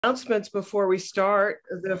Announcements before we start.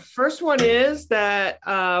 The first one is that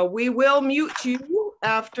we will mute you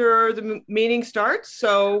after the meeting starts.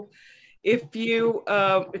 So if you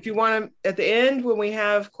want to, at the end when we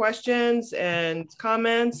have questions and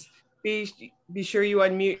comments, be sure you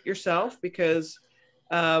unmute yourself, because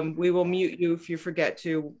we will mute you if you forget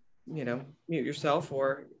to, mute yourself.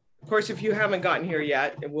 Or of course, if you haven't gotten here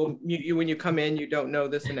yet, and we'll mute you when you come in. You don't know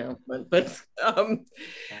this announcement, but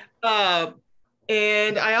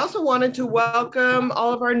and I also wanted to welcome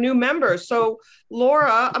all of our new members. So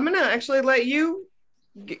Laura, I'm going to actually let you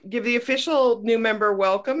give the official new member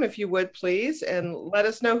welcome, if you would, please, and let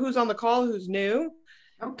us know who's on the call, who's new.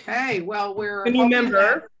 Okay, well, we're a new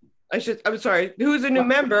member. I'm sorry, who's a new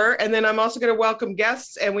member, and then I'm also going to welcome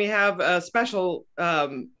guests, and we have a special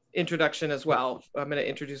introduction as well. I'm going to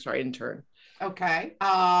introduce our intern. Okay,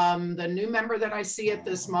 the new member that I see at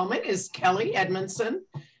this moment is Kelly Edmondson.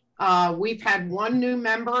 We've had one new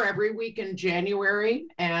member every week in January,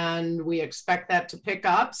 and we expect that to pick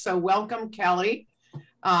up. So welcome, Kelly.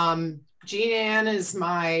 Jean Ann is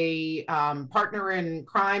my partner in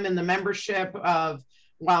crime in the membership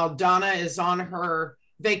while Donna is on her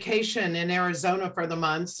vacation in Arizona for the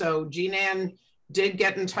month. So Jean Ann did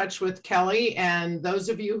get in touch with Kelly, and those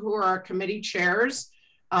of you who are our committee chairs,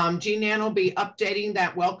 Jean Ann will be updating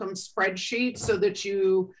that welcome spreadsheet so that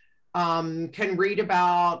you can read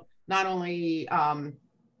about not only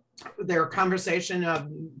their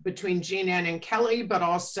conversation between Jean Ann and Kelly, but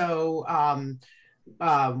also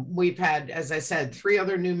we've had, as I said, 3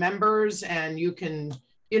 other new members, and you can,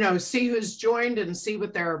 see who's joined and see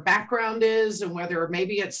what their background is, and whether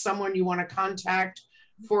maybe it's someone you want to contact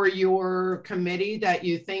for your committee that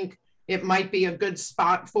you think it might be a good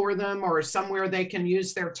spot for them, or somewhere they can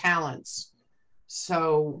use their talents.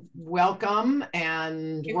 So welcome,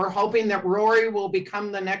 and we're hoping that Rory will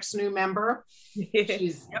become the next new member.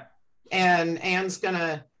 Yep. And Ann's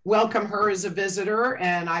gonna welcome her as a visitor,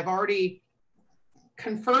 and I've already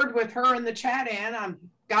conferred with her in the chat. Ann, I've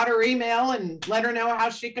got her email and let her know how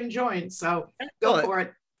she can join. So go for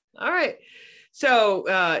it. All right. So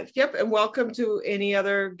yep, and welcome to any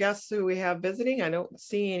other guests who we have visiting. I don't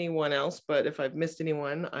see anyone else, but if I've missed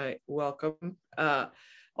anyone, I welcome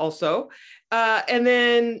also. And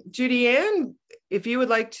then Judy Ann, if you would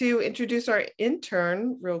like to introduce our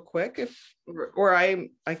intern real quick, or I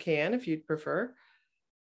can, if you'd prefer.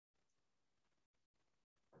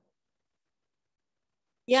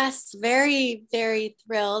 Yes, very, very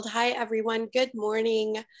thrilled. Hi, everyone. Good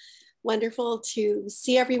morning. Wonderful to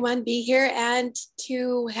see everyone be here and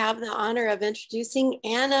to have the honor of introducing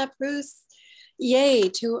Anna Bruce. Yay,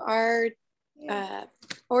 to our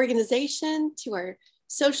organization, to our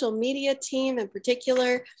social media team in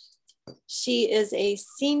particular. She is a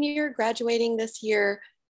senior graduating this year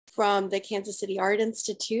from the Kansas City Art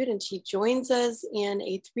Institute, and she joins us in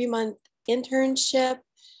a 3-month internship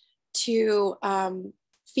to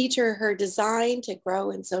feature her design, to grow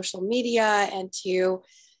in social media, and to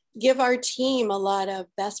give our team a lot of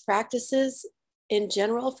best practices in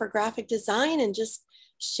general for graphic design, and just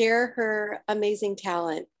share her amazing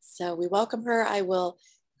talent. So we welcome her. I will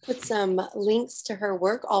put some links to her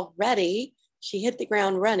work already. She hit the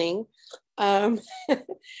ground running in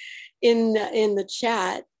the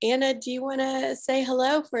chat. Anna, do you want to say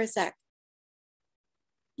hello for a sec?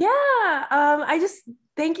 Yeah, I just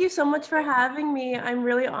thank you so much for having me. I'm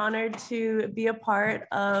really honored to be a part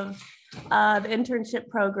of the internship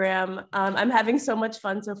program. I'm having so much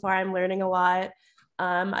fun so far. I'm learning a lot.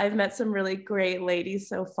 I've met some really great ladies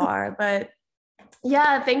so far, but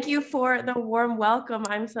yeah, thank you for the warm welcome.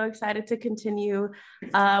 I'm so excited to continue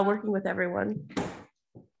working with everyone.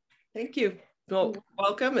 Thank you. Well,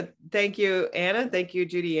 welcome, and thank you, Anna. Thank you,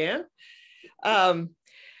 Judy Ann.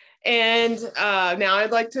 And now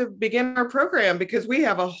I'd like to begin our program, because we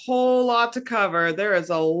have a whole lot to cover. There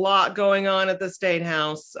is a lot going on at the State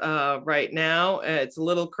House right now. It's a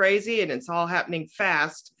little crazy, and it's all happening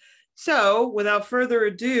fast. So without further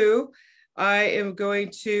ado, I am going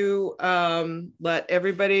to let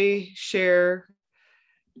everybody share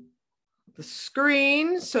the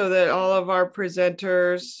screen so that all of our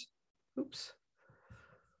presenters,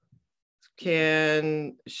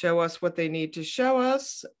 can show us what they need to show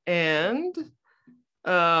us. And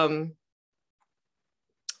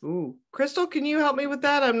Crystal, can you help me with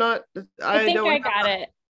that? I think I got it.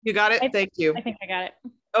 You got it? Thank you. I think I got it.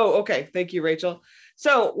 Oh, okay. Thank you, Rachel.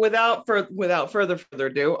 So without further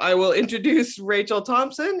ado, I will introduce Rachel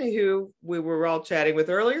Thompson, who we were all chatting with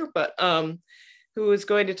earlier, but who is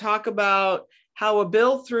going to talk about how a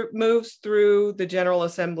bill moves through the General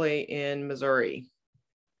Assembly in Missouri.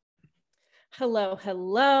 Hello.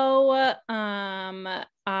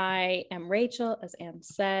 I am Rachel, as Anne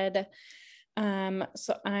said.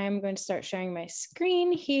 So I'm going to start sharing my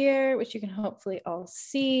screen here, which you can hopefully all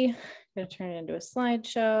see. I'm going to turn it into a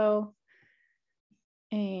slideshow.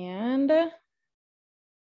 And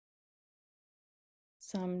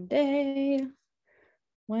someday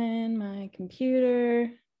when my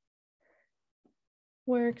computer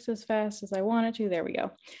works as fast as I want it to, there we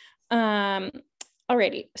go.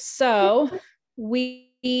 Alrighty, so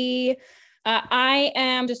I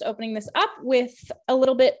am just opening this up with a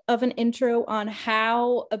little bit of an intro on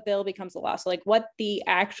how a bill becomes a law. So like what the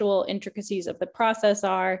actual intricacies of the process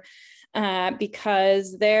are,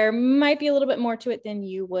 because there might be a little bit more to it than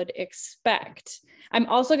you would expect. I'm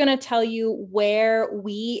also going to tell you where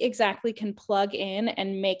we exactly can plug in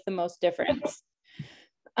and make the most difference.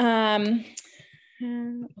 Okay.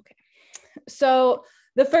 So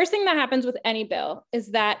the first thing that happens with any bill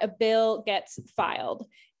is that a bill gets filed.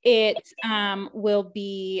 It will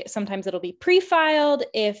be, sometimes it'll be pre-filed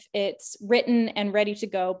if it's written and ready to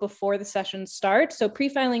go before the session starts. So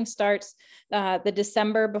pre-filing starts the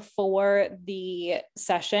December before the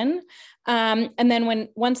session. And then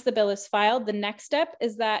once the bill is filed, the next step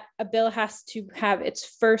is that a bill has to have its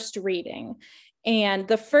first reading. And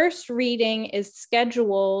the first reading is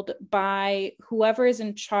scheduled by whoever is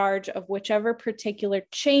in charge of whichever particular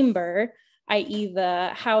chamber, i.e. the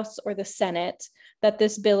House or the Senate, that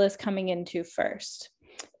this bill is coming into first.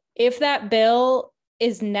 If that bill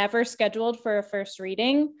is never scheduled for a first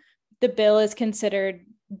reading, the bill is considered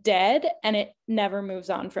dead and it never moves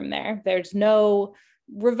on from there. There's no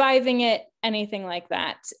reviving it, anything like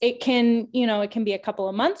that. It can, it can be a couple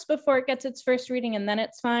of months before it gets its first reading and then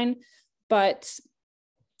it's fine. But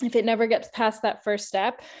if it never gets past that first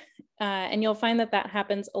step, and you'll find that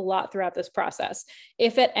happens a lot throughout this process.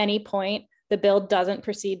 If at any point the bill doesn't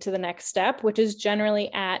proceed to the next step, which is generally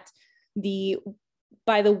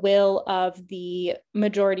by the will of the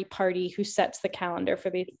majority party who sets the calendar for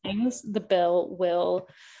these things, the bill will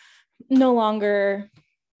no longer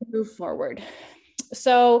move forward.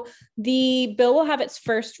 So the bill will have its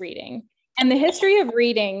first reading. And the history of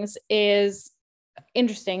readings is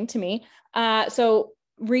interesting to me. So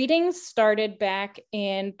readings started back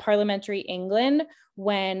in parliamentary England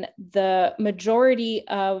when the majority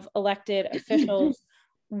of elected officials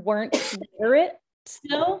weren't literate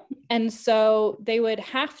still. And so they would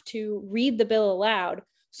have to read the bill aloud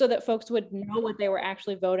so that folks would know what they were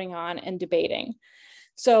actually voting on and debating.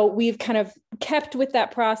 So we've kind of kept with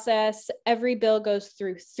that process. Every bill goes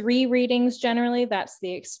through 3 readings generally. That's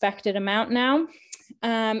the expected amount now.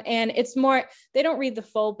 And it's more, they don't read the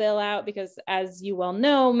full bill out because, as you well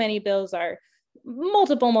know, many bills are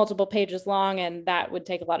multiple pages long, and that would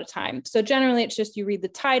take a lot of time. So generally it's just you read the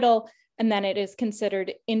title and then it is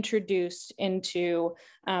considered introduced into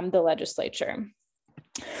the legislature.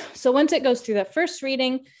 So once it goes through the first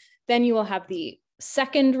reading, then you will have the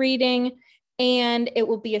second reading and it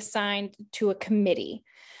will be assigned to a committee.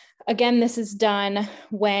 Again, this is done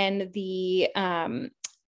when the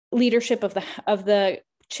leadership of the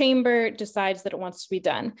chamber decides that it wants to be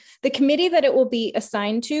done. The committee that it will be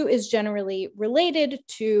assigned to is generally related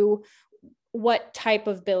to what type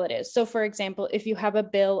of bill it is. So for example, if you have a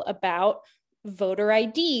bill about voter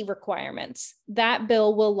ID requirements, that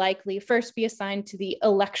bill will likely first be assigned to the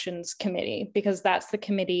elections committee because that's the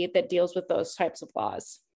committee that deals with those types of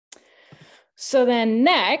laws. So then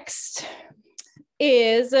next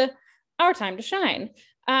is our time to shine.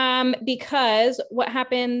 Because what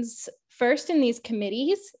happens first in these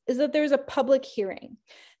committees is that there's a public hearing.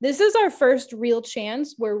 This is our first real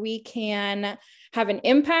chance where we can have an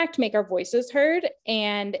impact, make our voices heard,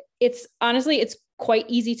 and it's quite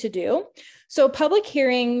easy to do. So public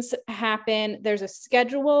hearings happen. There's a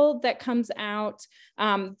schedule that comes out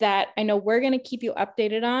that I know we're going to keep you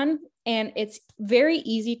updated on, and it's very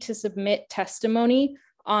easy to submit testimony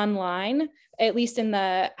online, at least in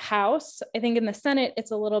the House. I think in the Senate,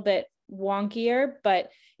 it's a little bit wonkier, but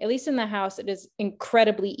at least in the House, it is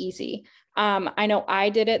incredibly easy. I know I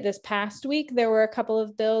did it this past week. There were a couple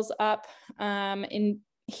of bills up in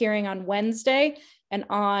hearing on Wednesday, and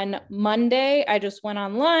on Monday, I just went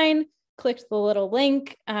online, clicked the little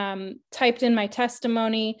link, typed in my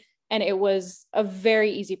testimony, and it was a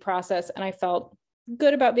very easy process, and I felt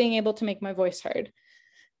good about being able to make my voice heard.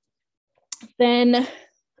 Then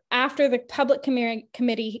after the public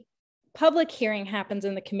hearing happens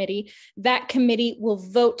in the committee, that committee will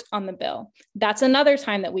vote on the bill. That's another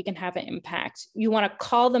time that we can have an impact. You want to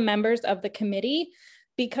call the members of the committee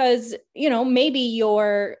because, maybe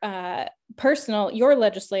your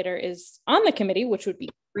legislator is on the committee, which would be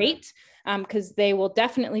great. because they will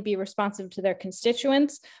definitely be responsive to their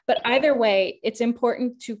constituents. But either way, it's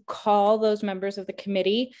important to call those members of the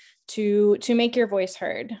committee to make your voice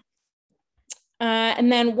heard.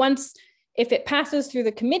 And then once, if it passes through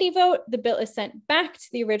the committee vote, the bill is sent back to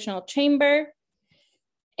the original chamber.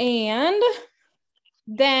 And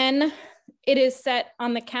then it is set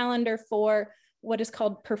on the calendar for what is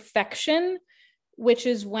called perfection, which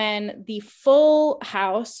is when the full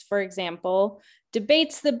House, for example,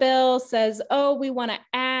 debates the bill, says, oh, we want to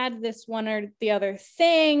add this one or the other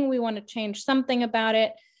thing, we want to change something about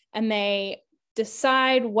it, and they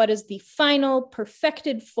decide what is the final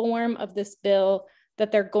perfected form of this bill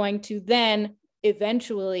that they're going to then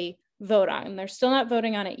eventually vote on. They're still not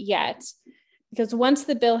voting on it yet, because once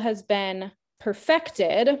the bill has been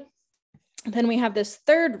perfected, then we have this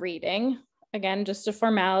third reading. Again, just a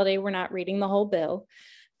formality, we're not reading the whole bill.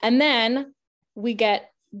 And then we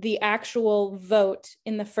get the actual vote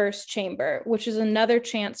in the first chamber, which is another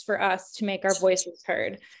chance for us to make our voices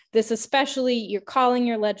heard. This especially, you're calling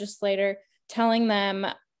your legislator, telling them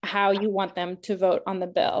how you want them to vote on the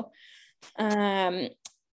bill.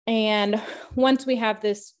 And once we have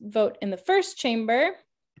this vote in the first chamber,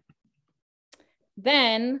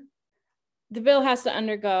 then the bill has to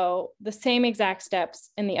undergo the same exact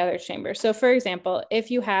steps in the other chamber. So for example,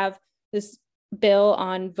 if you have this bill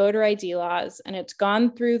on voter ID laws and it's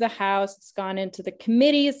gone through the House, it's gone into the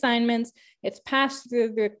committee assignments, it's passed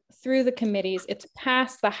through the committees, it's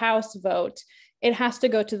passed the House vote, it has to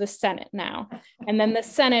go to the Senate now. And then the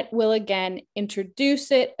Senate will again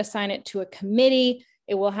introduce it, assign it to a committee.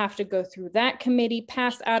 It will have to go through that committee,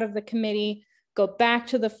 pass out of the committee, go back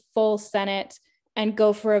to the full Senate, and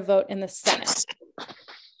go for a vote in the Senate.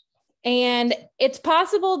 And it's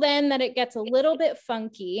possible then that it gets a little bit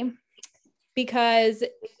funky, because,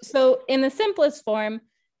 so in the simplest form,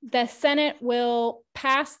 the Senate will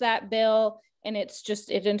pass that bill and it's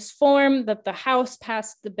just, it is form that the House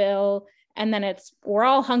passed the bill, and then we're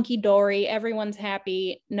all hunky-dory, everyone's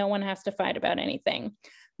happy, no one has to fight about anything.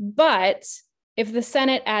 But if the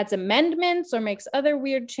Senate adds amendments or makes other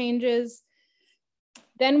weird changes,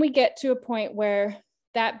 then we get to a point where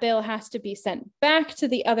that bill has to be sent back to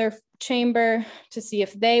the other chamber to see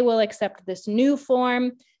if they will accept this new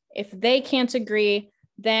form. If they can't agree,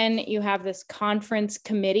 then you have this conference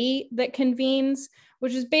committee that convenes,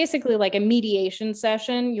 which is basically like a mediation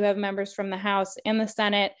session. You have members from the House and the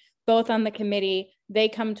Senate, both on the committee. They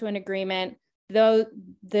come to an agreement. Though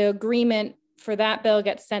the agreement for that bill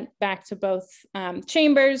gets sent back to both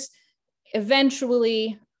chambers.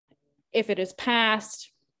 Eventually, if it is passed,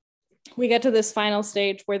 we get to this final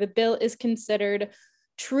stage where the bill is considered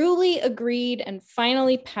truly agreed and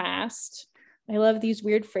finally passed. I love these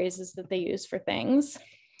weird phrases that they use for things.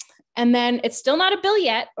 And then it's still not a bill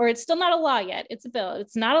yet, or it's still not a law yet. It's a bill.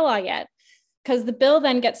 It's not a law yet, because the bill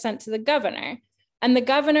then gets sent to the governor. And the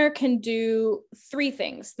governor can do three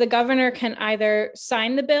things. The governor can either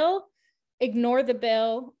sign the bill, ignore the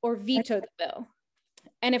bill, or veto the bill.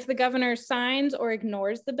 And if the governor signs or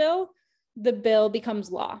ignores the bill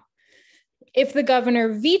becomes law. If the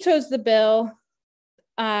governor vetoes the bill,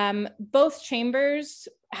 both chambers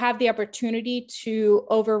have the opportunity to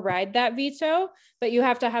override that veto, but you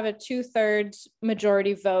have to have a 2/3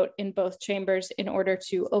 majority vote in both chambers in order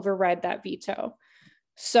to override that veto.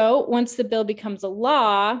 So once the bill becomes a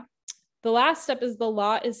law, the last step is the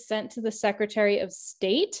law is sent to the Secretary of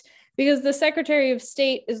State, because the Secretary of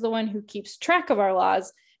State is the one who keeps track of our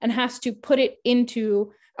laws and has to put it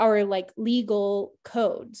into our legal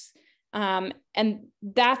codes. And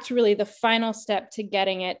that's really the final step to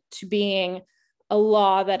getting it to being a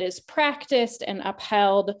law that is practiced and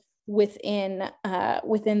upheld within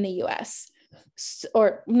the US,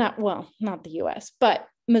 or not the US, but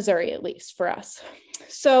Missouri, at least for us.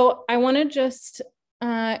 So I want to just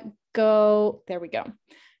go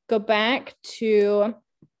back to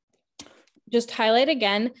just highlight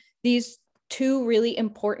again these two really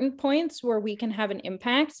important points where we can have an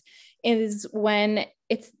impact is when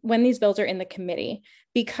these bills are in the committee,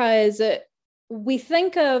 because we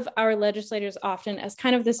think of our legislators often as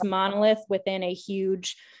kind of this monolith within a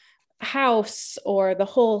huge House or the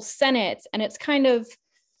whole Senate. And it's kind of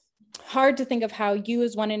hard to think of how you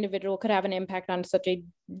as one individual could have an impact on such a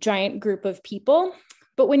giant group of people.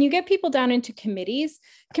 But when you get people down into committees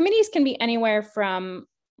can be anywhere from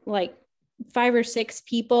 5 or 6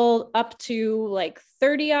 people up to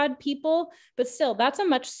 30 odd people, but still that's a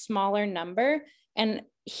much smaller number. And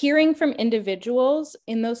hearing from individuals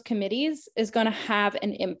in those committees is going to have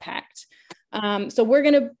an impact. So we're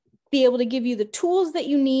going to be able to give you the tools that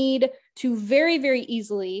you need to very, very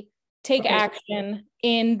easily take action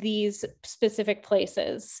in these specific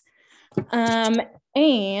places.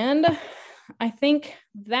 And I think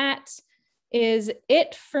that is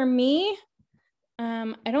it for me.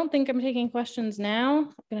 I don't think I'm taking questions now.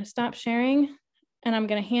 I'm going to stop sharing and I'm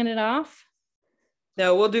going to hand it off.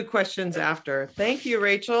 No, we'll do questions after. Thank you,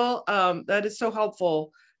 Rachel. That is so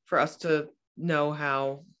helpful for us to know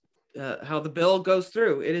how the bill goes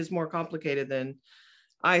through. It is more complicated than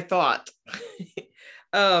I thought.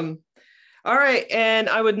 All right, and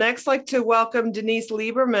I would next like to welcome Denise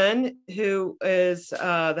Lieberman, who is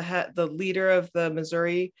the leader of the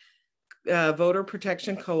Missouri Voter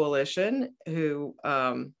Protection Coalition, who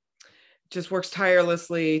just works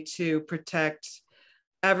tirelessly to protect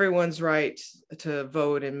everyone's right to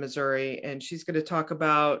vote in Missouri. And she's going to talk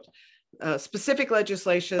about specific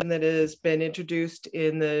legislation that has been introduced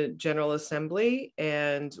in the General Assembly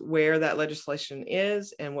and where that legislation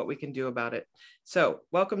is and what we can do about it. So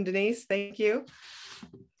welcome, Denise. Thank you.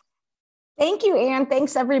 Thank you, Anne.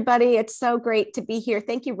 Thanks, everybody. It's so great to be here.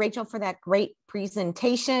 Thank you, Rachel, for that great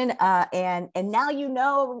presentation. And now you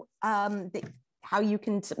know how you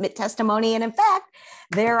can submit testimony. And in fact,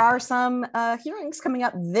 there are some hearings coming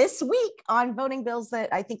up this week on voting bills that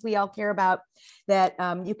I think we all care about, that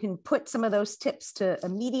you can put some of those tips to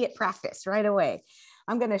immediate practice right away.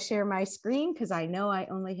 I'm going to share my screen because I know I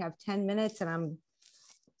only have 10 minutes and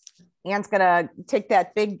Anne's gonna take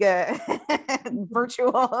that big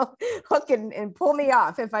virtual hook and pull me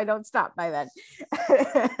off if I don't stop by then.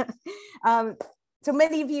 So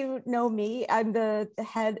many of you know me. I'm the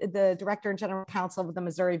director and general counsel of the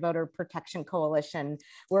Missouri Voter Protection Coalition.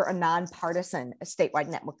 We're a nonpartisan statewide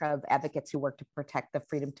network of advocates who work to protect the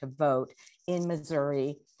freedom to vote in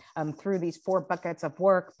Missouri through these 4 buckets of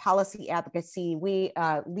work: policy advocacy. We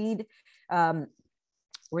lead.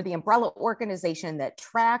 We're the umbrella organization that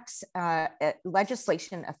tracks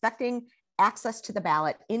legislation affecting access to the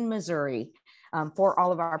ballot in Missouri for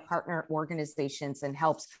all of our partner organizations, and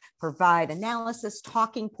helps provide analysis,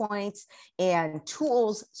 talking points, and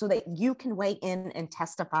tools so that you can weigh in and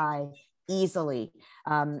testify easily.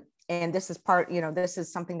 And this is this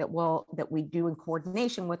is something that we do in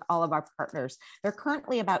coordination with all of our partners. There are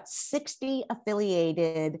currently about 60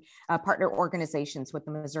 affiliated partner organizations with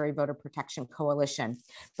the Missouri Voter Protection Coalition.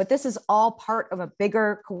 But this is all part of a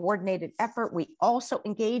bigger coordinated effort. We also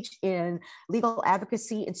engage in legal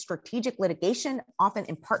advocacy and strategic litigation, often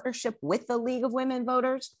in partnership with the League of Women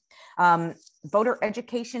Voters. Voter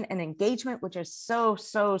education and engagement, which is so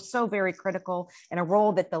very critical, and a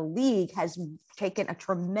role that the League has taken a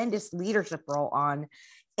tremendous leadership role on.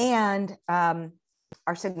 And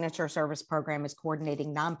our signature service program is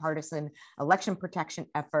coordinating nonpartisan election protection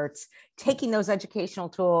efforts, taking those educational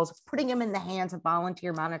tools, putting them in the hands of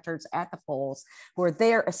volunteer monitors at the polls, who are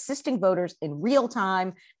there assisting voters in real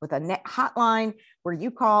time with a net hotline where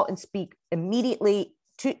you call and speak immediately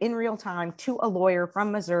in real time to a lawyer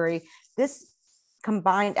from Missouri. This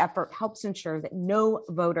combined effort helps ensure that no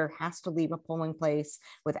voter has to leave a polling place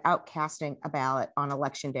without casting a ballot on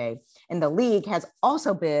election day. And the League has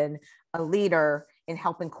also been a leader in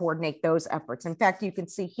helping coordinate those efforts. In fact, you can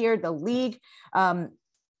see here, the League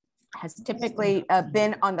has typically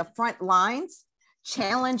been on the front lines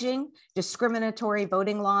challenging discriminatory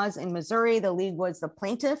voting laws in Missouri. The League was the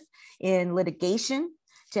plaintiff in litigation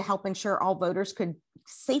to help ensure all voters could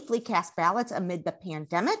safely cast ballots amid the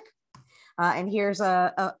pandemic. And here's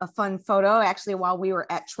a fun photo, actually, while we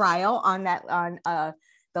were at trial on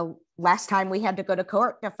the last time we had to go to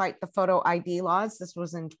court to fight the photo ID laws. This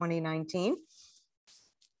was in 2019.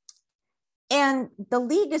 And the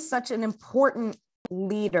League is such an important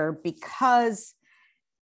leader because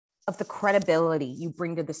of the credibility you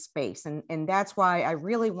bring to the space. And that's why I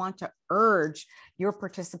really want to urge your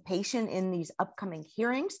participation in these upcoming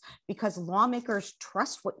hearings, because lawmakers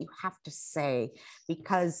trust what you have to say.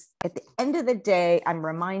 Because at the end of the day, I'm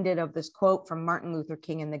reminded of this quote from Martin Luther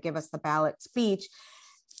King in the Give Us the Ballot speech.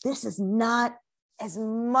 This is not, as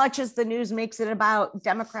much as the news makes it about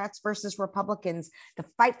Democrats versus Republicans, the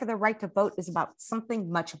fight for the right to vote is about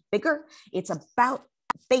something much bigger. It's about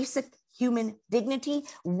basic human dignity,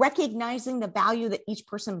 recognizing the value that each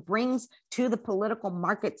person brings to the political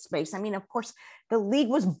market space. I mean, of course, the League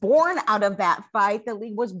was born out of that fight. The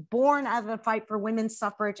League was born out of the fight for women's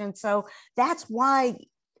suffrage. And so that's why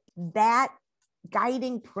that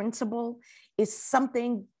guiding principle is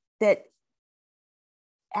something that,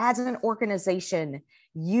 as an organization,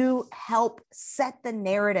 you help set the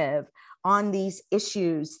narrative on these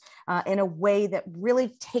issues in a way that really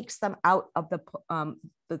takes them out of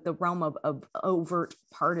the realm of overt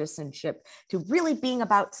partisanship to really being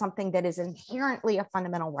about something that is inherently a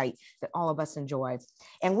fundamental right that all of us enjoy.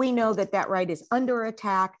 And we know that that right is under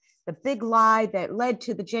attack. the big lie that led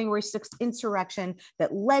to the January 6th insurrection,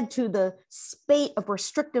 that led to the spate of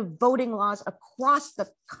restrictive voting laws across the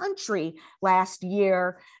country last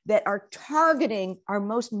year that are targeting our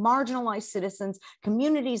most marginalized citizens,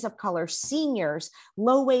 communities of color, seniors,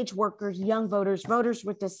 low-wage workers, young voters, voters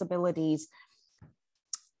with disabilities,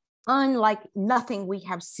 unlike nothing we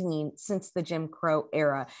have seen since the Jim Crow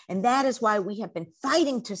era. And that is why we have been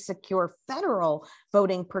fighting to secure federal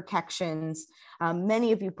voting protections.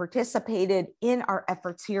 Many of you participated in our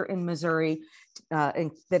efforts here in Missouri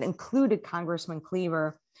that included Congressman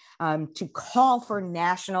Cleaver to call for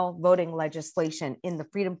national voting legislation in the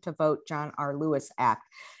Freedom to Vote John R. Lewis Act.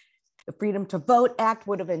 The Freedom to Vote Act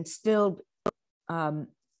would have instilled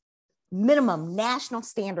minimum national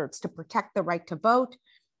standards to protect the right to vote.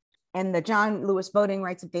 And the John Lewis Voting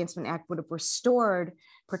Rights Advancement Act would have restored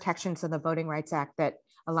protections of the Voting Rights Act that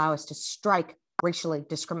allow us to strike racially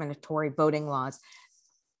discriminatory voting laws.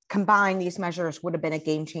 Combined, these measures would have been a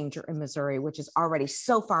game changer in Missouri, which is already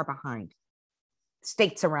so far behind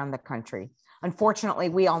states around the country. Unfortunately,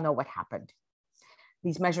 we all know what happened.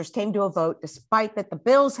 These measures came to a vote despite that the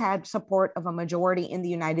bills had support of a majority in the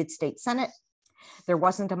United States Senate. There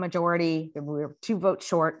wasn't a majority. We were 2 votes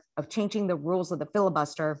short of changing the rules of the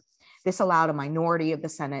filibuster. This allowed a minority of the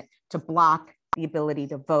Senate to block the ability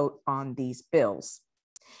to vote on these bills.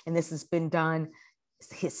 And this has been done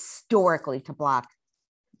historically to block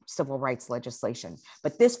civil rights legislation.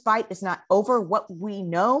 But this fight is not over. What we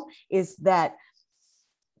know is that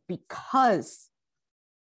because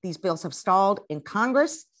these bills have stalled in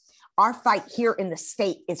Congress, our fight here in the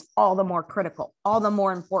state is all the more critical, all the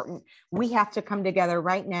more important. We have to come together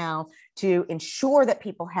right now to ensure that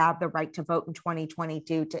people have the right to vote in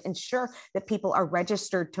 2022, to ensure that people are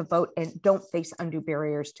registered to vote and don't face undue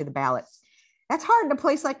barriers to the ballot. That's hard in a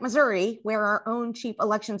place like Missouri, where our own chief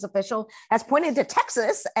elections official has pointed to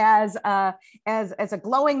Texas as a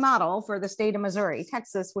glowing model for the state of Missouri.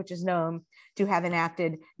 Texas, which is known to have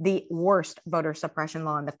enacted the worst voter suppression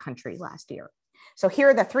law in the country last year. So here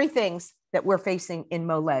are the 3 things that we're facing in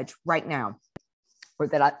MoLeg right now, or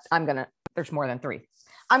that there's more than 3.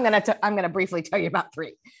 I'm gonna briefly tell you about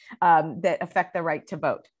 3 that affect the right to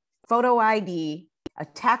vote. Photo ID,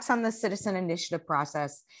 attacks on the citizen initiative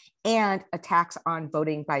process, and attacks on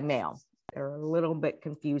voting by mail. They're a little bit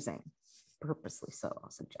confusing, purposely so,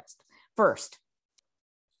 I'll suggest. First,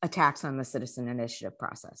 attacks on the citizen initiative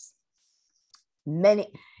process. Many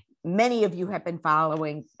of you have been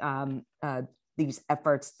following these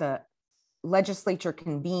efforts. The legislature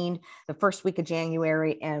convened the first week of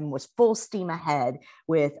January and was full steam ahead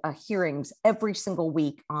with hearings every single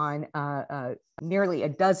week on nearly a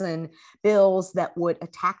dozen bills that would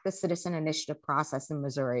attack the citizen initiative process in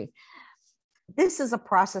Missouri. This is a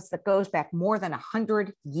process that goes back more than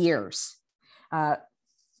 100 years.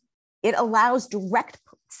 It allows direct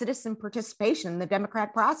citizen participation in the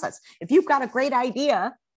democratic process. If you've got a great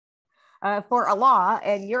idea for a law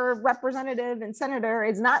and your representative and senator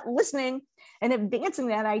is not listening and advancing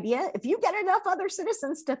that idea, if you get enough other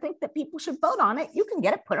citizens to think that people should vote on it, you can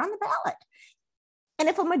get it put on the ballot. And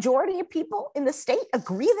if a majority of people in the state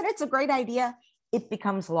agree that it's a great idea, it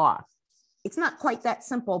becomes law. It's not quite that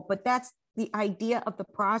simple, but that's the idea of the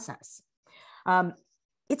process.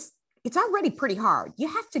 It's already pretty hard. You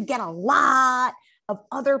have to get a lot of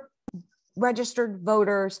other registered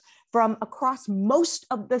voters from across most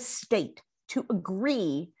of the state to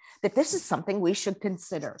agree that this is something we should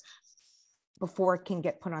consider before it can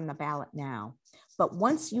get put on the ballot now. But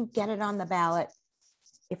once you get it on the ballot,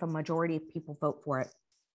 if a majority of people vote for it,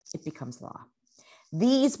 it becomes law.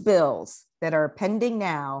 These bills that are pending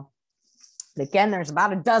now, again, there's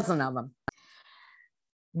about a dozen of them,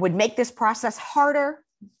 would make this process harder,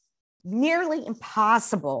 nearly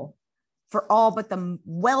impossible for all but the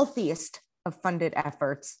wealthiest of funded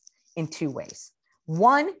efforts in 2 ways.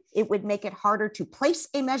 One, it would make it harder to place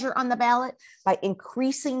a measure on the ballot by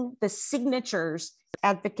increasing the signatures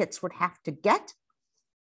advocates would have to get.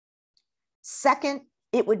 Second,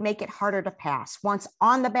 it would make it harder to pass. Once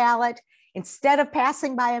on the ballot, instead of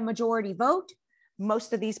passing by a majority vote,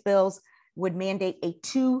 most of these bills would mandate a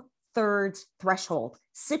 2/3 threshold,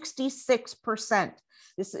 66%.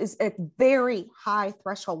 This is a very high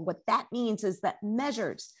threshold. What that means is that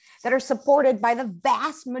measures that are supported by the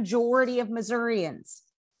vast majority of Missourians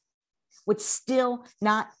would still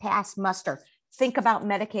not pass muster. Think about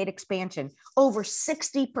Medicaid expansion. Over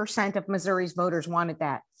 60% of Missouri's voters wanted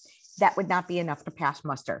that. That would not be enough to pass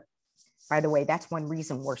muster. By the way, that's one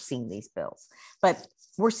reason we're seeing these bills. But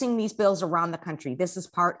we're seeing these bills around the country. This is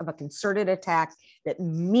part of a concerted attack that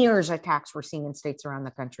mirrors attacks we're seeing in states around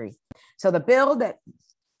the country. So the bill that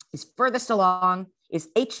is furthest along is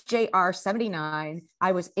HJR 79.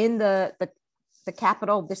 I was in the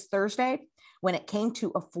Capitol this Thursday when it came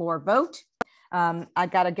to a floor vote. I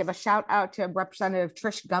got to give a shout out to Representative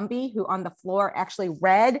Trish Gumby, who on the floor actually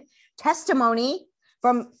read testimony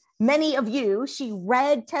from many of you. She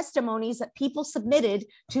read testimonies that people submitted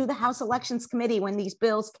to the House Elections Committee when these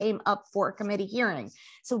bills came up for a committee hearing.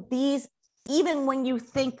 So these, even when you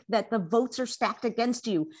think that the votes are stacked against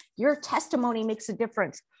you, your testimony makes a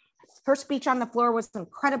difference. Her speech on the floor was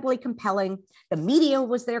incredibly compelling. The media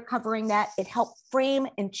was there covering that. It helped frame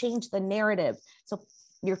and change the narrative. So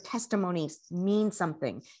your testimonies mean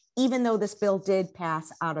something, even though this bill did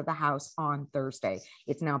pass out of the House on Thursday.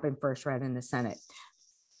 It's now been first read in the Senate.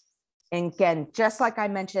 And again, just like I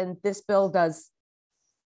mentioned, this bill does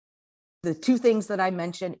the two things that I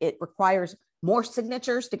mentioned. It requires more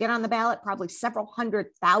signatures to get on the ballot, probably several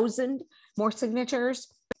 100,000 more signatures.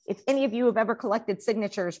 If any of you have ever collected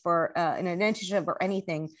signatures for an initiative or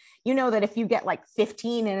anything, you know that if you get like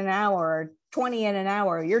 15 in an hour or 20 in an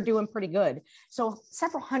hour, you're doing pretty good. So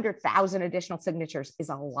several 100,000 additional signatures is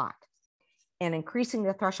a lot, and increasing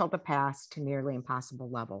the threshold to pass to nearly impossible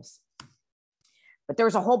levels. But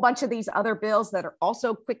there's a whole bunch of these other bills that are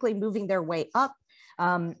also quickly moving their way up.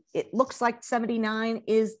 It looks like 79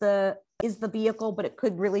 is the vehicle, but it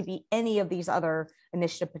could really be any of these other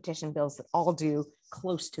initiative petition bills that all do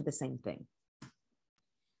close to the same thing.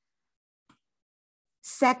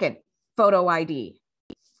 Second, photo ID.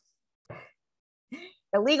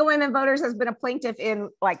 The League of Women Voters has been a plaintiff in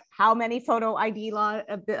like how many photo ID law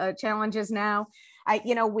challenges now?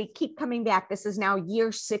 We keep coming back. This is now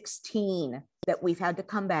year 16 that we've had to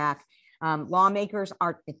come back. Lawmakers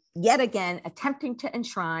are yet again attempting to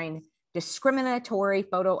enshrine discriminatory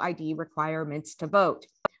photo ID requirements to vote.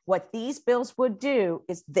 What these bills would do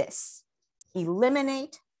is this: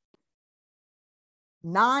 eliminate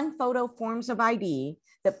non-photo forms of ID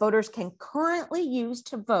that voters can currently use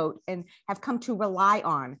to vote and have come to rely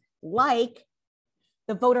on, like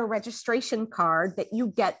the voter registration card that you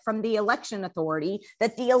get from the election authority,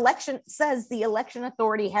 that the election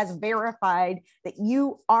authority has verified that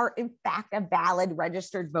you are in fact a valid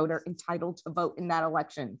registered voter entitled to vote in that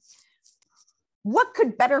election. What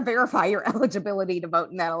could better verify your eligibility to vote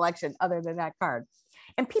in that election other than that card?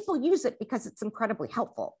 And people use it because it's incredibly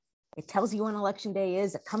helpful. It tells you when election day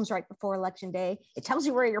is, it comes right before election day. It tells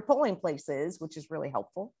you where your polling place is, which is really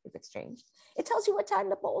helpful if it's changed. It tells you what time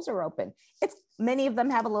the polls are open. Many of them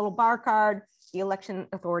have a little bar card. The election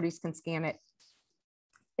authorities can scan it.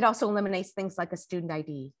 It also eliminates things like a student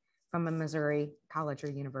ID from a Missouri college or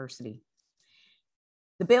university.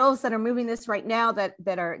 The bills that are moving this right now that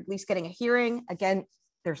are at least getting a hearing, again,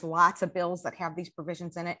 there's lots of bills that have these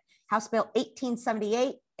provisions in it. House Bill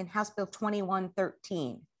 1878 and House Bill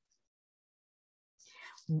 2113.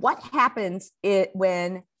 What happens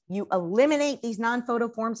when you eliminate these non-photo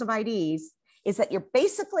forms of IDs is that you're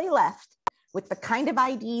basically left with the kind of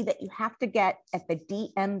ID that you have to get at the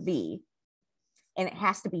DMV, and it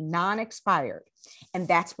has to be non-expired. And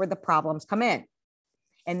that's where the problems come in.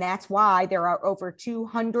 And that's why there are over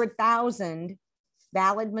 200,000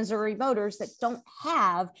 valid Missouri voters that don't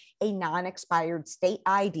have a non-expired state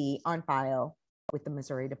ID on file with the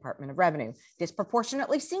Missouri Department of Revenue.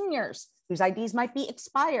 Disproportionately seniors whose IDs might be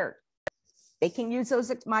expired. They can use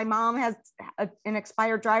those. My mom has an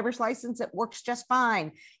expired driver's license. It works just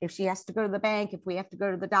fine. If she has to go to the bank, if we have to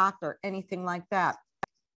go to the doctor, anything like that.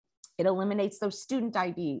 It eliminates those student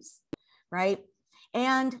IDs, right?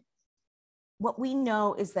 And what we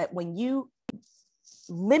know is that when you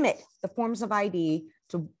limit the forms of ID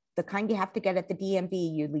to the kind you have to get at the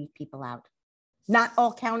DMV, you leave people out. Not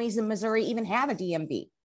all counties in Missouri even have a DMV.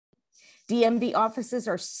 DMV offices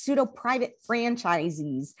are pseudo-private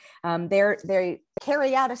franchisees. They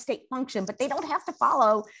carry out a state function, but they don't have to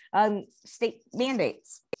follow state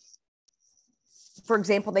mandates. For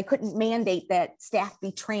example, they couldn't mandate that staff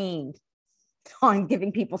be trained on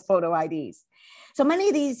giving people photo IDs. So many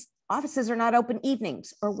of these offices are not open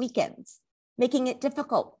evenings or weekends, making it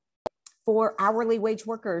difficult for hourly wage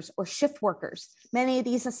workers or shift workers, many of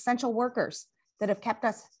these essential workers that have kept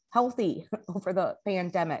us healthy over the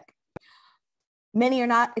pandemic. Many are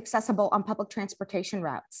not accessible on public transportation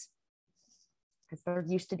routes because they're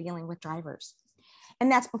used to dealing with drivers.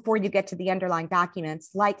 And that's before you get to the underlying documents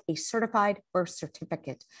like a certified birth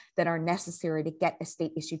certificate that are necessary to get a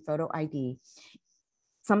state issued photo ID.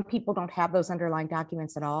 Some people don't have those underlying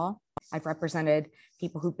documents at all. I've represented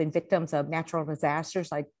people who've been victims of natural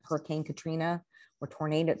disasters like Hurricane Katrina or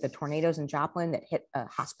the tornadoes in Joplin that hit a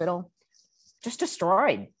hospital, just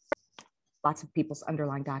destroyed. lots of people's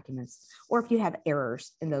underlying documents, or if you have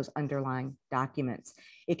errors in those underlying documents.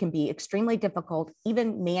 It can be extremely difficult,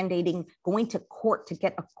 even mandating going to court to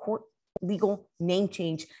get a court legal name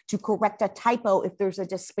change to correct a typo if there's a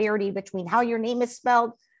disparity between how your name is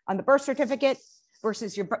spelled on the birth certificate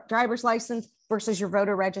versus your driver's license versus your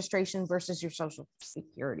voter registration versus your social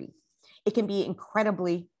security. It can be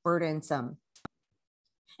incredibly burdensome.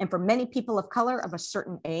 And for many people of color of a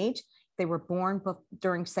certain age, they were born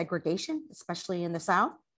during segregation, especially in the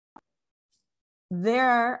South,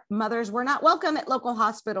 their mothers were not welcome at local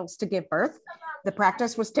hospitals to give birth. The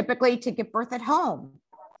practice was typically to give birth at home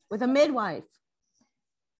with a midwife.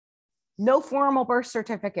 No formal birth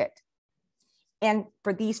certificate. And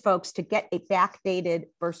for these folks to get a backdated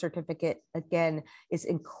birth certificate, again, is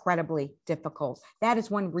incredibly difficult. That is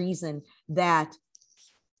one reason that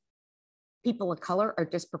people of color are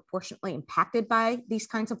disproportionately impacted by these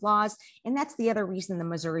kinds of laws. And that's the other reason the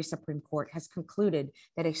Missouri Supreme Court has concluded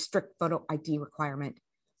that a strict photo ID requirement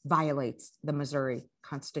violates the Missouri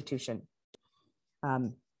Constitution.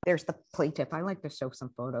 There's the plaintiff. I like to show some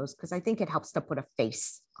photos because I think it helps to put a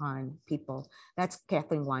face on people. That's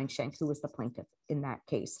Kathleen Weinshank, who was the plaintiff in that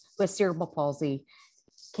case, who has cerebral palsy,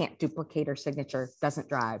 can't duplicate her signature, doesn't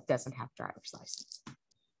drive, doesn't have driver's license,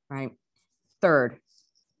 right? Third,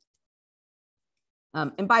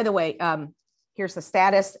 and by the way, here's the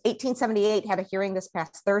status. 1878 had a hearing this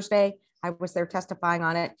past Thursday. I was there testifying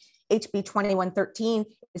on it. HB 2113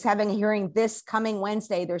 is having a hearing this coming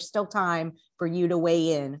Wednesday. There's still time for you to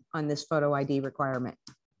weigh in on this photo ID requirement.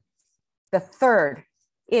 The third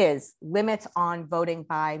is limits on voting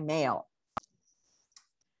by mail.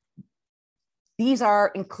 These are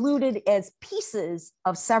included as pieces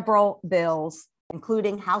of several bills,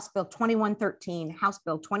 including House Bill 2113, House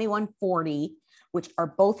Bill 2140, which are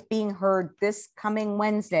both being heard this coming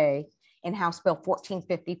Wednesday, and House Bill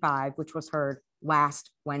 1455, which was heard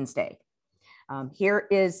last Wednesday. Here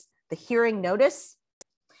is the hearing notice.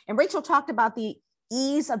 And Rachel talked about the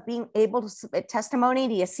ease of being able to submit testimony.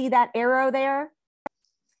 Do you see that arrow there?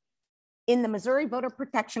 In the Missouri Voter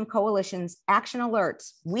Protection Coalition's action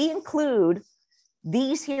alerts, we include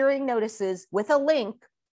these hearing notices with a link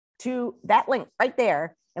to that link right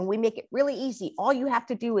there. And we make it really easy. All you have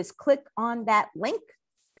to do is click on that link.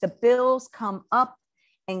 The bills come up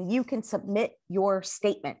and you can submit your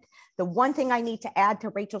statement. The one thing I need to add to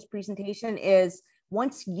Rachel's presentation is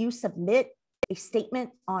once you submit a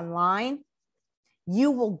statement online,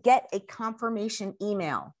 you will get a confirmation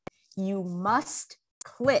email. You must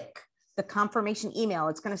click the confirmation email.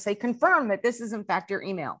 It's going to say confirm that this is in fact your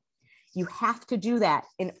email. You have to do that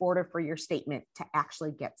in order for your statement to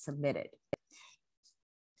actually get submitted.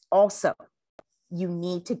 Also, you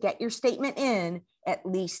need to get your statement in at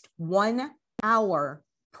least 1 hour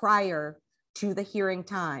prior to the hearing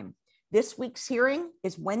time. This week's hearing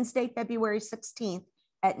is Wednesday, February 16th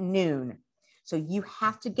at noon. So you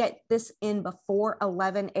have to get this in before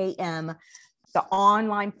 11 a.m. The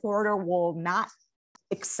online portal will not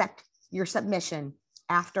accept your submission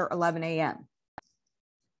after 11 a.m.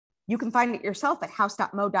 You can find it yourself at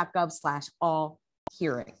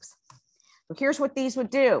house.mo.gov/all-hearings. So here's what these would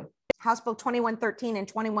do. House Bill 2113 and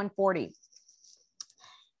 2140.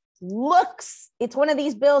 It's one of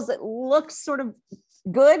these bills that looks sort of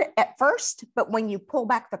good at first, but when you pull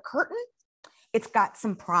back the curtain, it's got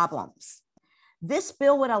some problems. This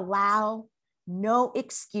bill would allow no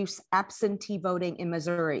excuse absentee voting in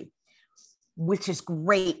Missouri, which is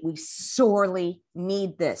great. We sorely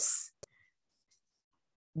need this.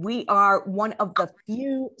 We are one of the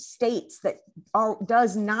few states that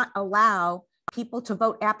does not allow people to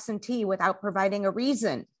vote absentee without providing a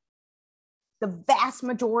reason. The vast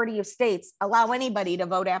majority of states allow anybody to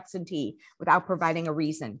vote absentee without providing a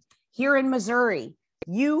reason. Here in Missouri,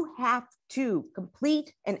 you have to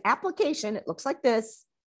complete an application, it looks like this,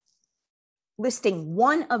 listing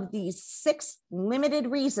one of these 6 limited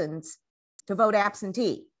reasons to vote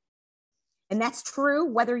absentee. And that's true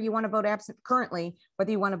whether you want to vote absent currently,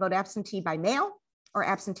 whether you want to vote absentee by mail or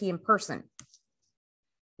absentee in person.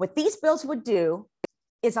 What these bills would do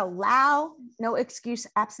is allow no excuse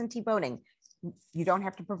absentee voting. You don't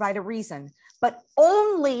have to provide a reason, but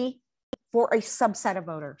only for a subset of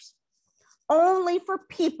voters, only for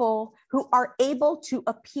people who are able to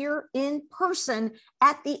appear in person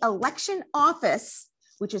at the election office,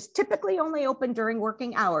 which is typically only open during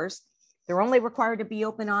working hours. They're only required to be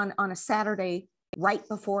open on a Saturday right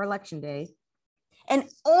before Election Day. And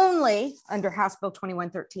only under House Bill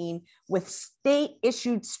 2113 with state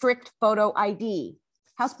issued strict photo ID.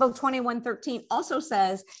 House Bill 2113 also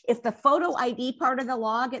says if the photo ID part of the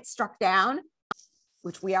law gets struck down,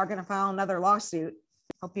 which we are going to file another lawsuit,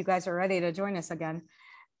 Hope you guys are ready to join us again.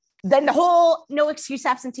 Then the whole no excuse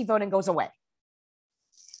absentee voting goes away.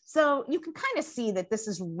 So you can kind of see that this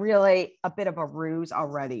is really a bit of a ruse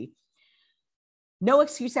already. No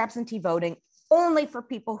excuse absentee voting only for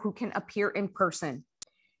people who can appear in person.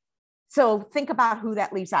 So think about who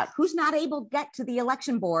that leaves out. Who's not able to get to the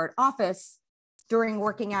election board office during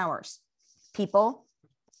working hours? People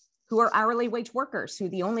who are hourly wage workers, who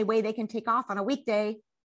the only way they can take off on a weekday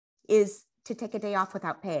is to take a day off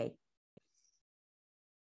without pay.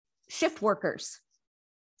 Shift workers,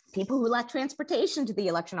 people who lack transportation to the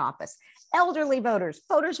election office, elderly voters,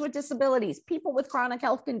 voters with disabilities, people with chronic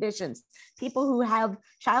health conditions, people who have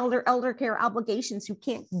child or elder care obligations who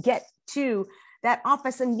can't get to that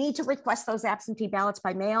office and need to request those absentee ballots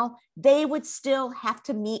by mail. They would still have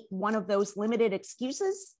to meet one of those limited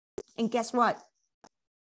excuses. And guess what?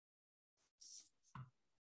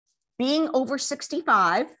 Being over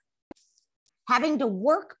 65, having to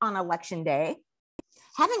work on election day,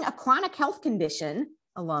 having a chronic health condition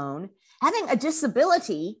alone, having a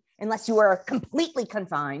disability, unless you are completely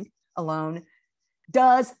confined alone,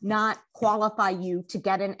 does not qualify you to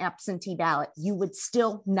get an absentee ballot. You would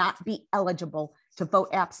still not be eligible to vote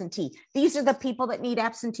absentee. These are the people that need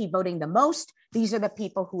absentee voting the most. These are the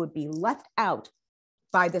people who would be left out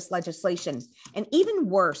by this legislation. And even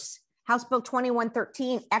worse, House Bill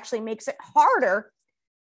 2113 actually makes it harder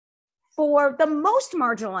for the most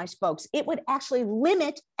marginalized folks. It would actually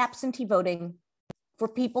limit absentee voting for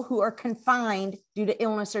people who are confined due to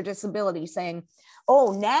illness or disability, saying,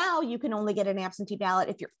 oh, now you can only get an absentee ballot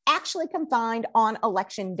if you're actually confined on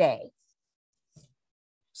election day.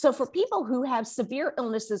 So for people who have severe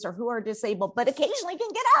illnesses or who are disabled, but occasionally can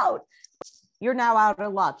get out, you're now out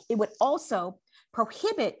of luck. It would also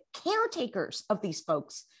prohibit caretakers of these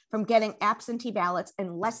folks from getting absentee ballots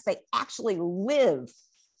unless they actually live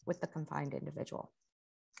with the confined individual.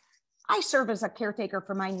 I serve as a caretaker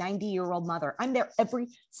for my 90-year-old mother. I'm there every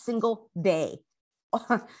single day,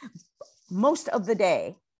 most of the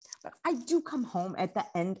day. But I do come home at the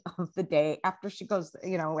end of the day after she goes,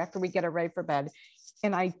 after we get her ready for bed,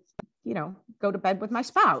 and I, go to bed with my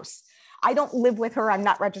spouse. I don't live with her. I'm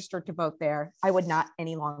not registered to vote there. I would not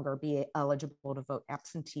any longer be eligible to vote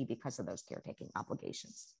absentee because of those caretaking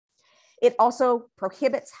obligations. It also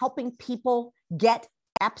prohibits helping people get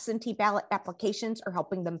absentee ballot applications or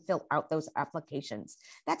helping them fill out those applications.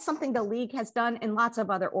 That's something the League has done and lots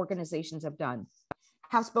of other organizations have done.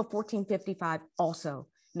 House Bill 1455 also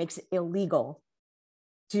makes it illegal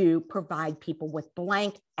to provide people with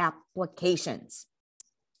blank applications.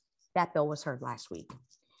 That bill was heard last week.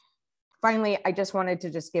 Finally, I just wanted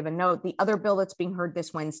to give a note. The other bill that's being heard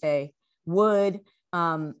this Wednesday would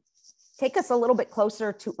take us a little bit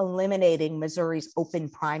closer to eliminating Missouri's open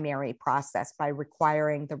primary process by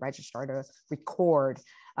requiring the registrar to record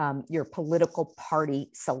your political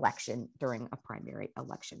party selection during a primary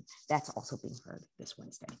election. That's also being heard this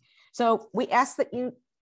Wednesday. So we ask that you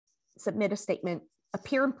submit a statement,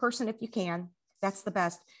 appear in person if you can, that's the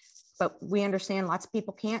best, but we understand lots of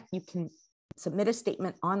people can't. You can submit a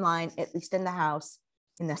statement online, at least in the House.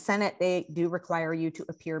 In the Senate, they do require you to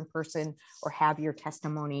appear in person or have your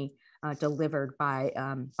testimony delivered by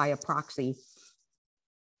a proxy.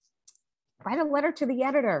 Write a letter to the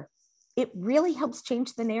editor. It really helps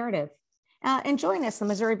change the narrative. And join us. The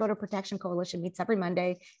Missouri Voter Protection Coalition meets every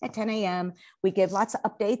Monday at 10 a.m. We give lots of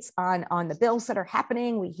updates on the bills that are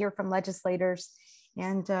happening. We hear from legislators.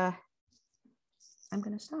 And I'm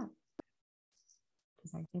going to stop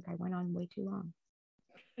because I think I went on way too long.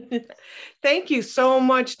 Thank you so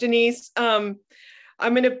much, Denise. I'm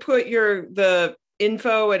going to put the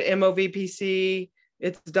info at MOVPC,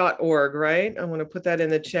 it's .org, right? I want to put that in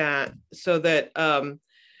the chat so that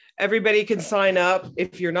everybody can sign up.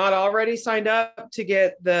 If you're not already signed up to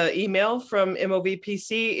get the email from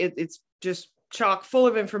MOVPC, it's just chock full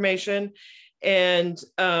of information. And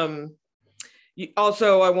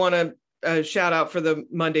also I want to shout out for the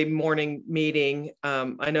Monday morning meeting.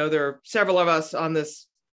 I know there are several of us on this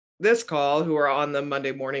call who are on the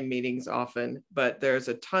Monday morning meetings often, but there's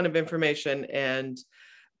a ton of information, and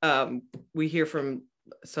we hear from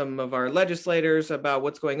some of our legislators about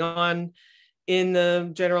what's going on in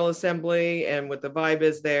the General Assembly and what the vibe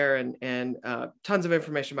is there, and tons of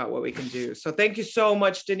information about what we can do. So thank you so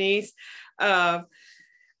much, Denise.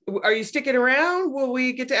 Are you sticking around? Will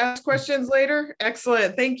we get to ask questions later?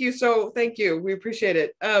 Excellent. Thank you. Thank you. We appreciate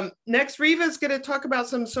it. Next, Reva is going to talk about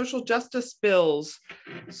some social justice bills.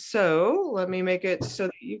 So let me make it so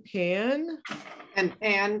that you can.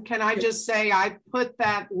 And can I just say, I put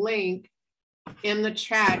that link in the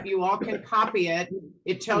chat. You all can copy it.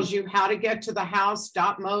 It tells you how to get to the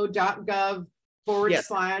house.mo.gov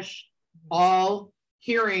Yes. / all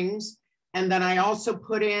hearings. And then I also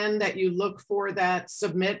put in that you look for that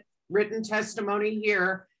submit written testimony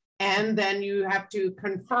here. And then you have to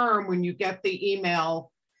confirm when you get the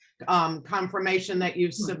email confirmation that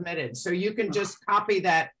you've submitted. So you can just copy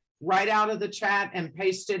that right out of the chat and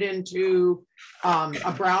paste it into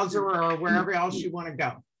a browser or wherever else you want to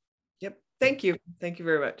go. Yep. Thank you. Thank you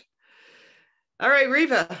very much. All right,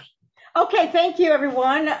 Reva. Okay, thank you,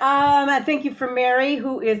 everyone. Thank you for Mary,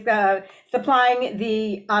 who is supplying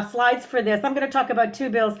the slides for this. I'm going to talk about 2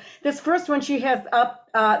 bills. This first one she has up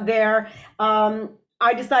there,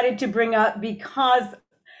 I decided to bring up because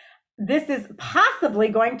this is possibly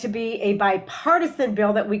going to be a bipartisan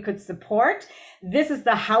bill that we could support. This is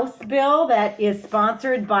the House bill that is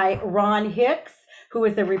sponsored by Ron Hicks, who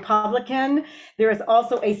is a Republican. There is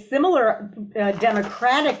also a similar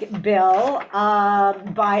Democratic bill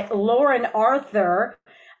by Lauren Arthur,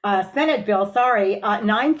 Senate bill,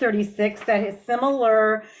 936, that is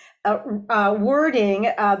similar wording.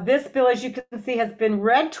 This bill, as you can see, has been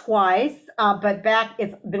read twice, but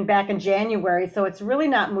it's been back in January, so it's really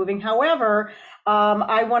not moving. However,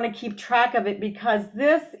 I want to keep track of it because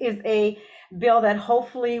this is a bill that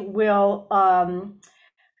hopefully will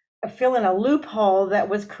fill in a loophole that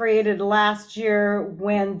was created last year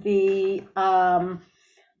when the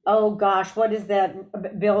oh gosh, what is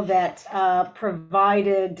that bill that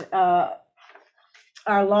provided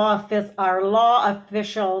our law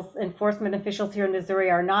officials, enforcement officials here in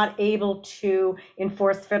Missouri are not able to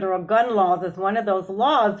enforce federal gun laws, as one of those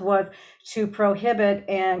laws was to prohibit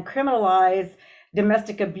and criminalize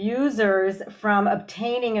domestic abusers from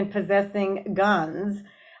obtaining and possessing guns.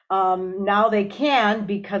 Now they can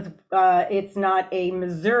because it's not a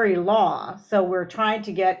Missouri law. So we're trying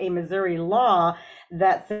to get a Missouri law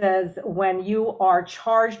that says when you are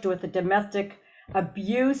charged with a domestic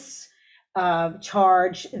abuse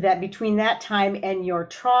charge, that between that time and your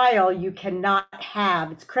trial, you cannot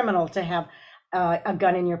have, it's criminal to have a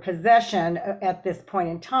gun in your possession at this point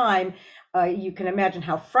in time. You can imagine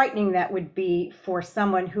how frightening that would be for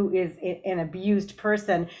someone who is an abused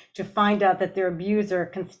person to find out that their abuser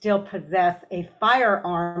can still possess a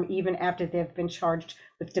firearm even after they've been charged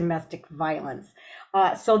with domestic violence.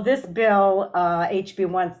 So this bill, HB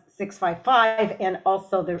 1655, and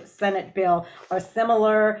also the Senate bill are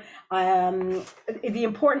similar. The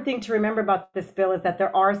important thing to remember about this bill is that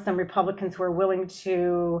there are some Republicans who are willing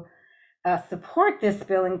to support this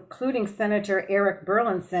bill, including Senator Eric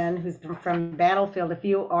Burlinson, who's from Battlefield. If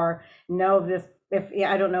you know this,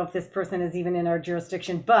 I don't know if this person is even in our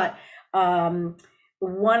jurisdiction, but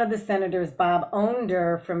one of the senators, Bob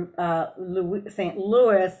Onder from St.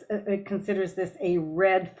 Louis, considers this a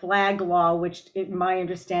red flag law, which in my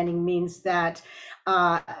understanding means that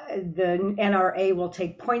the NRA will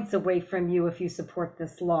take points away from you if you support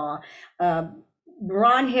this law.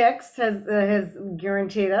 Ron Hicks has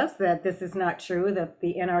guaranteed us that this is not true, that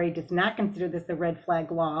the NRA does not consider this a red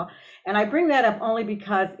flag law. And I bring that up only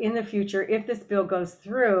because in the future, if this bill goes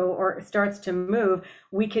through or starts to move,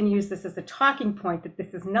 we can use this as a talking point that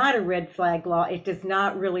this is not a red flag law. It does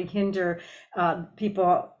not really hinder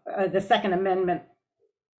people, the Second Amendment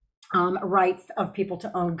rights of people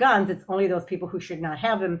to own guns. It's only those people who should not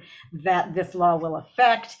have them that this law will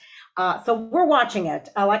affect. So we're watching it.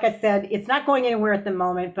 Like I said, it's not going anywhere at the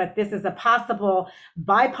moment, but this is a possible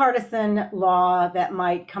bipartisan law that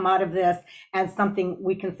might come out of this and something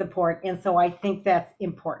we can support. And so I think that's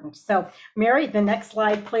important. So Mary, the next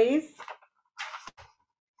slide, please.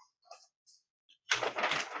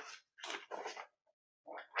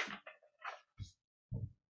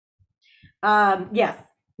 Yes.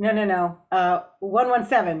 No.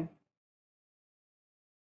 117.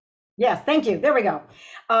 Yes, thank you. There we go.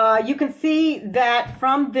 You can see that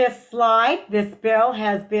from this slide, this bill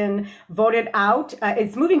has been voted out.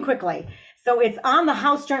 It's moving quickly. So it's on the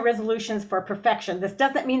House Joint Resolutions for perfection. This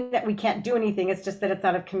doesn't mean that we can't do anything. It's just that it's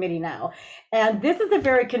out of committee now. And this is a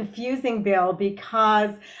very confusing bill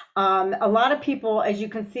because a lot of people, as you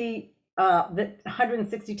can see, the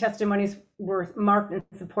 160 testimonies were marked in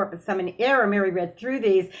support, but some in error. Mary read through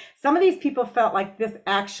these. Some of these people felt like this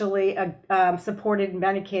actually supported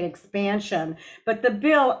Medicaid expansion, but the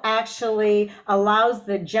bill actually allows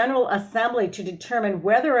the General Assembly to determine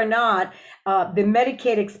whether or not the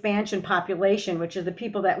Medicaid expansion population, which is the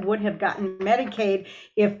people that would have gotten Medicaid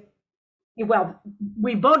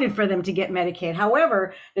we voted for them to get Medicaid.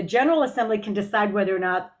 However, the General Assembly can decide whether or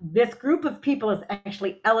not this group of people is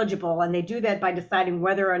actually eligible, and they do that by deciding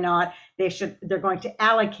whether or not they're going to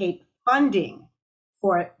allocate funding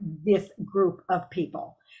for this group of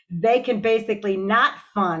people. they can basically not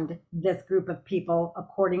fund this group of people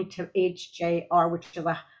according to HJR, which is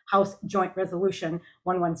a House Joint Resolution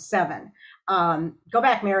 117. Go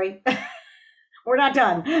back, Mary. We're not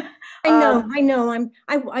done. I know.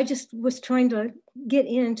 I just was trying to get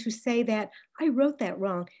in to say that I wrote that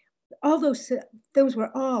wrong. All those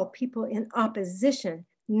were all people in opposition,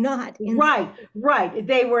 not in. Right.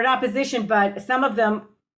 They were in opposition, but some of them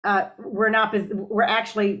were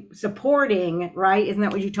actually supporting, right? Isn't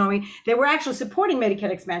that what you told me? They were actually supporting Medicaid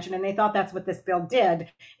expansion, and they thought that's what this bill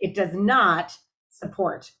did. It does not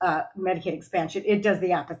support Medicaid expansion. It does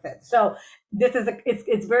the opposite. So this is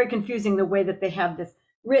it's very confusing the way that they have this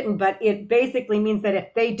written, but it basically means that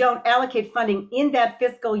if they don't allocate funding in that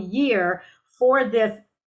fiscal year for this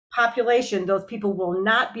population, those people will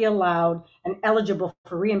not be allowed and eligible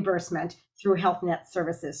for reimbursement through Health Net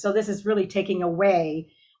services. So this is really taking away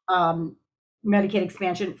Medicaid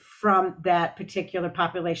expansion from that particular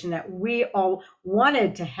population that we all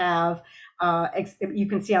wanted to have. You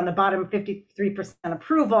can see on the bottom, 53%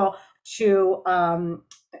 approval to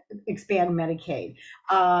expand Medicaid.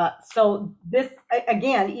 So this,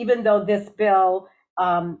 again, even though this bill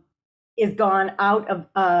is gone out of,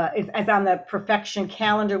 is on the perfection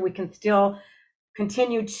calendar, we can still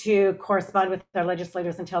continue to correspond with our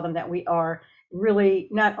legislators and tell them that we are really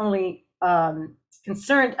not only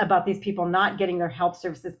concerned about these people not getting their health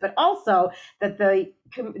services, but also that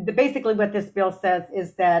basically what this bill says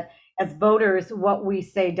is that as voters, what we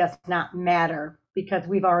say does not matter because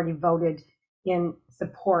we've already voted in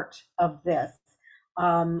support of this.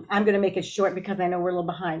 I'm going to make it short because I know we're a little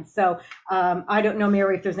behind. So I don't know,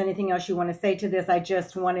 Mary, if there's anything else you want to say to this. I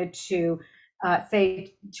just wanted to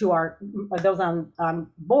say to those on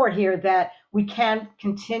board here that we can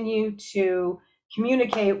continue to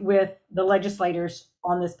communicate with the legislators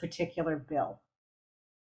on this particular bill.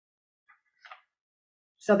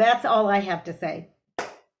 So that's all I have to say.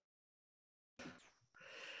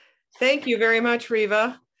 Thank you very much,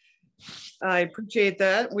 Reva. I appreciate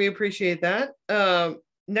that. We appreciate that.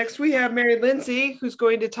 Next, we have Mary Lindsay, who's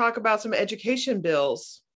going to talk about some education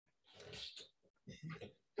bills.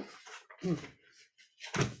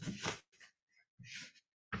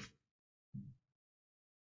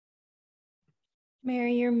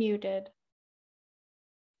 Mary, you're muted.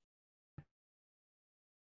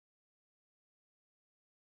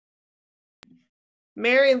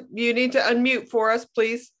 Mary, you need to unmute for us,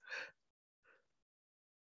 please.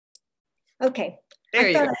 Okay.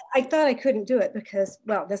 I thought I couldn't do it because,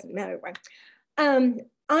 well, it doesn't matter. I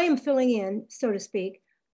am filling in, so to speak,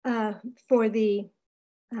 for the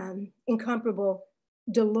incomparable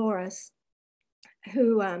Dolores,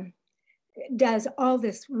 who does all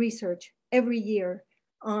this research every year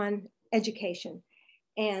on education.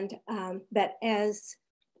 And that as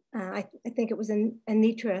I think it was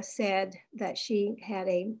Anitra said that she had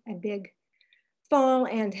a big fall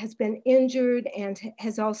and has been injured and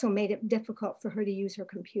has also made it difficult for her to use her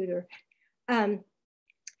computer.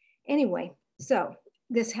 Anyway, so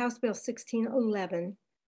this House Bill 1611,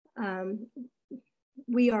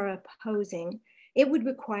 we are opposing. It would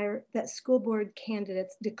require that school board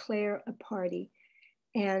candidates declare a party.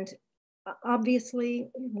 And obviously,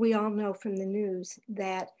 we all know from the news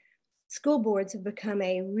that school boards have become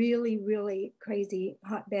a really, really crazy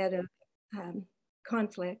hotbed of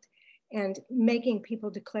conflict. And making people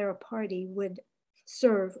declare a party would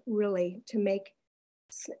serve really to make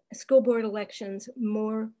school board elections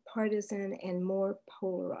more partisan and more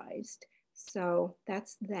polarized. So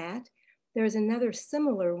that's that. There's another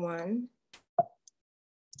similar one.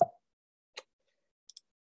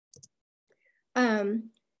 That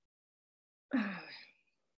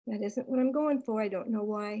isn't what I'm going for. I don't know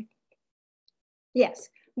why. Yes,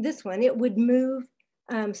 this one, it would move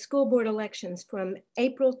school board elections from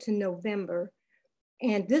April to November.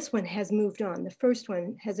 And this one has moved on. The first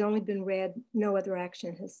one has only been read, no other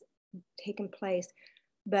action has taken place.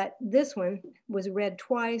 But this one was read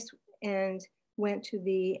twice and went to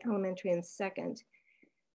the elementary and second.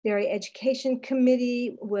 Their education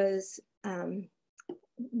committee was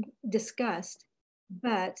discussed,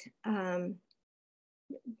 but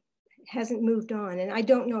hasn't moved on. And I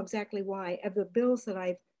don't know exactly why. Of the bills that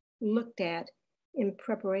I've looked at in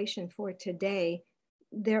preparation for today,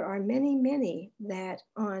 there are many, many that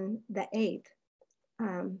on the 8th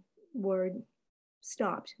were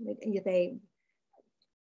stopped.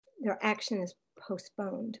 Their action is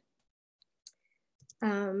postponed.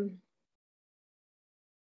 And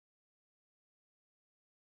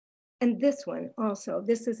this one also,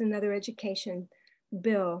 this is another education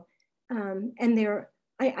bill. And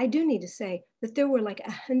I do need to say that there were like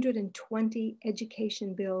 120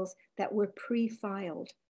 education bills that were pre-filed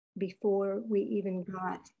before we even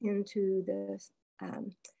got into the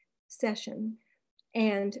session.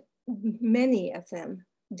 And many of them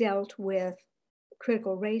dealt with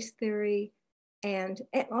critical race theory and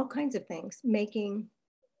all kinds of things, making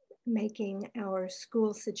our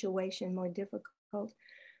school situation more difficult.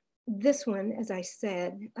 This one, as I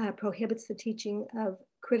said, prohibits the teaching of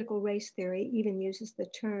critical race theory, even uses the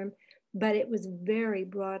term, but it was very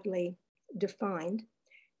broadly defined.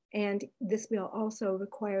 And this bill also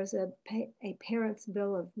requires a parent's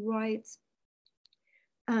bill of rights,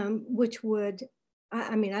 which would,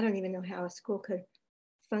 I mean, I don't even know how a school could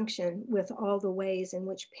function with all the ways in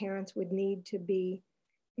which parents would need to be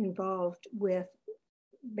involved with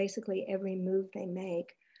basically every move they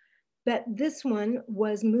make. But this one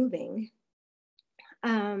was moving.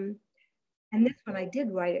 And this one, I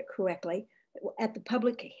did write it correctly. At the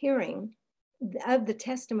public hearing, of the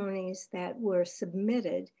testimonies that were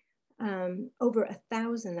submitted, over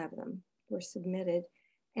 1,000 of them were submitted,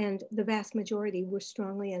 and the vast majority were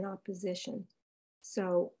strongly in opposition.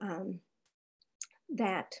 So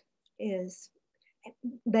that is,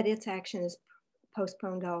 but its action is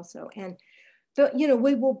postponed also. And so, you know,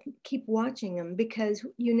 we will keep watching them because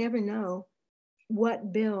you never know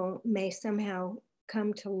what bill may somehow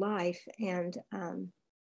come to life and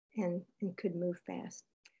could move fast.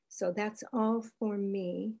 So that's all for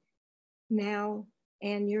me. Now,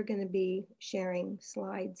 Anne, you're going to be sharing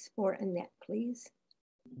slides for Annette, please.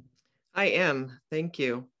 I am. Thank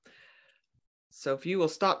you. So if you will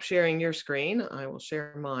stop sharing your screen, I will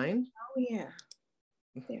share mine. Oh, yeah.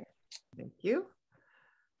 There. Thank you.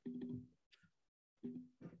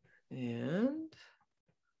 And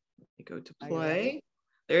let me go to play.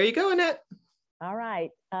 There you go, Annette. All right.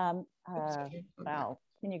 Wow.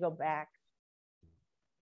 Can you go back?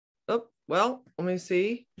 Oh, well, let me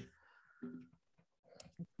see.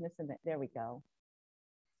 It's missing it. There we go.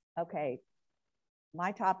 Okay.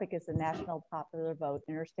 My topic is the National Popular Vote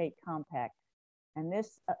Interstate Compact. And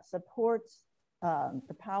this supports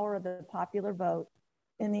the power of the popular vote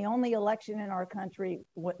in the only election in our country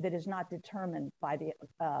that is not determined by the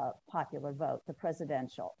popular vote, the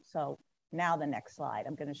presidential. So now the next slide,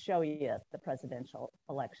 I'm going to show you the presidential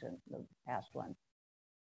election, the past one.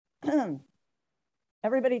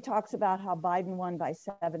 Everybody talks about how Biden won by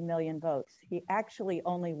 7 million votes. He actually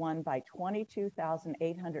only won by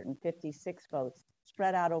 22,856 votes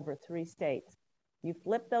spread out over 3 states. You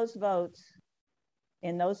flip those votes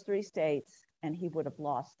in those 3 states and he would have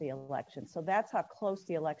lost the election. So that's how close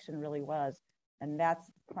the election really was. And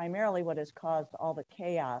that's primarily what has caused all the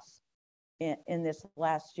chaos in this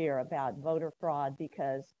last year about voter fraud,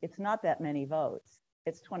 because it's not that many votes.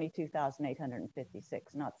 It's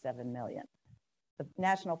 22,856, not 7 million. The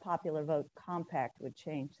National Popular Vote Compact would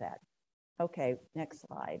change that. Okay, next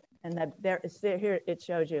slide. And that here it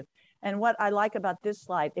shows you. And what I like about this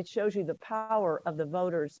slide, it shows you the power of the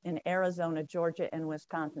voters in Arizona, Georgia, and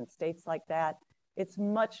Wisconsin, states like that. It's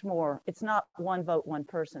much more, it's not one vote, one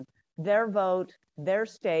person. Their vote, their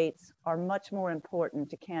states are much more important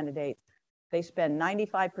to candidates. They spend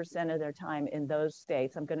 95% of their time in those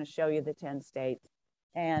states. I'm going to show you the 10 states.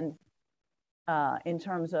 And in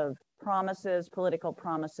terms of promises, political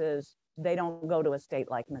promises, they don't go to a state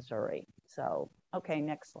like Missouri. So, okay,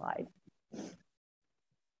 next slide.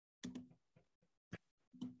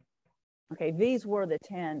 Okay, these were the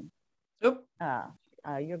 10. Oop.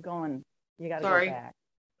 You're going, you got to go back.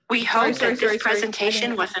 We hope that this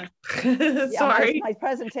presentation wasn't. Sorry. My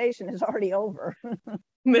presentation is already over.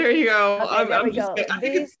 There you go. Okay, there we go.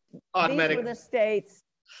 These were the states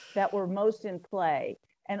that were most in play.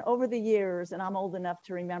 And over the years, and I'm old enough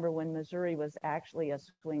to remember when Missouri was actually a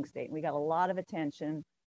swing state, we got a lot of attention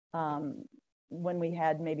when we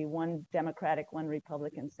had maybe one Democratic, one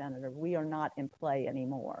Republican senator. We are not in play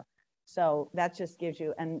anymore. So that just gives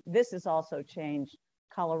you, and this has also changed.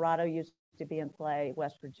 Colorado used to be in play,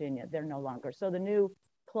 West Virginia, they're no longer. So the new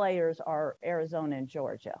players are Arizona and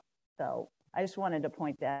Georgia. So I just wanted to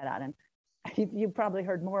point that out. And you probably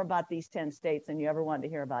heard more about these 10 states than you ever wanted to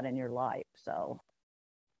hear about in your life. So,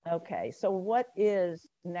 okay, so what is,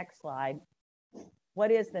 next slide, what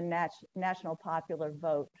is the National Popular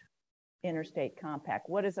Vote Interstate Compact?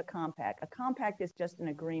 What is a compact? A compact is just an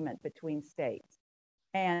agreement between states.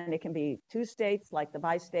 And it can be 2 states, like the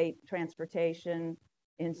bi-state transportation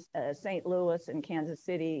in St. Louis and Kansas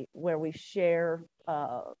City, where we share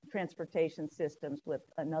transportation systems with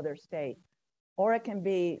another state. Or it can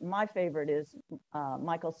be, my favorite is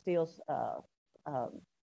Michael Steele's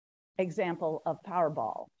example of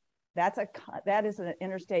Powerball. That is an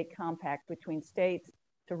interstate compact between states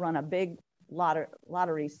to run a big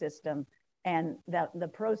lottery system. And that the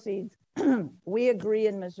proceeds, we agree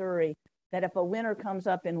in Missouri that if a winner comes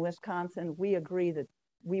up in Wisconsin, we agree that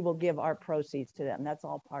we will give our proceeds to them. That's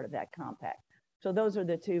all part of that compact. So those are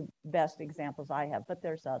the two best examples I have, but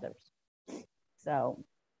there's others. So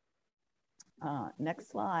next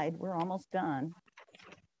slide, we're almost done.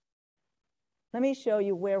 Let me show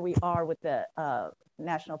you where we are with the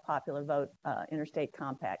National Popular Vote Interstate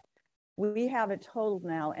Compact. We have a total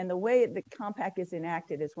now, and the way the compact is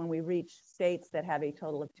enacted is when we reach states that have a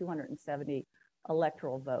total of 270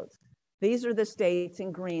 electoral votes. These are the states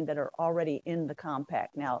in green that are already in the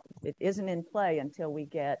compact. Now, it isn't in play until we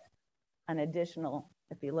get an additional,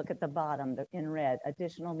 if you look at the bottom, in red,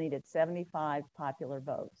 additional needed 75 popular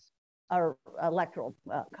votes, or electoral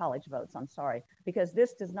college votes, I'm sorry, because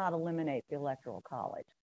this does not eliminate the electoral college.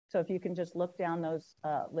 So if you can just look down those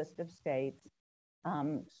list of states,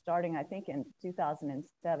 starting, I think in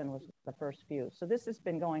 2007 was the first few. So this has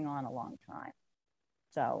been going on a long time.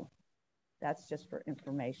 So that's just for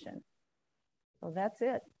information. So that's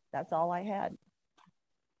it. That's all I had.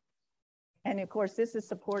 And of course, this is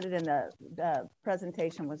supported in the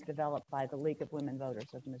presentation was developed by the League of Women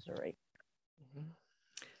Voters of Missouri.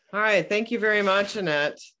 All right. Thank you very much,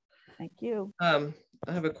 Annette. Thank you. I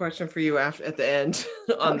have a question for you at the end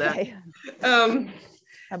on that.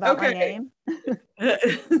 About my name?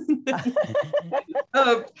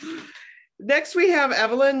 Next, we have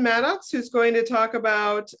Evelyn Maddox, who's going to talk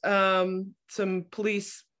about some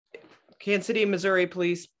police, Kansas City, Missouri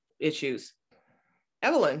police issues.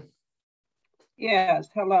 Evelyn. Yes,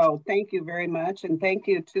 hello. Thank you very much. And thank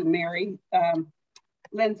you to Mary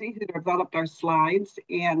Lindsay, who developed our slides.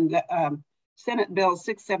 And Senate Bill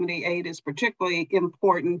 678 is particularly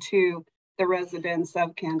important to the residents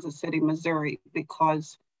of Kansas City, Missouri,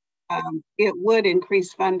 because it would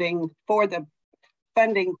increase funding for the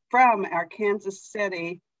funding from our Kansas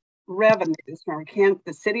City revenues, from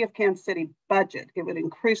the city of Kansas City budget. It would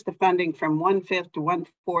increase the funding from 1/5 to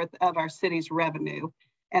 1/4 of our city's revenue.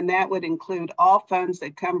 And that would include all funds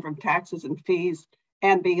that come from taxes and fees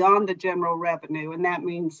and beyond the general revenue. And that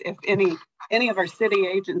means if any of our city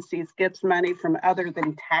agencies gets money from other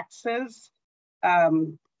than taxes,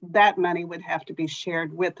 that money would have to be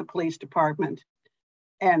shared with the police department,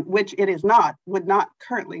 and which it is not, would not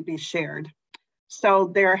currently be shared. So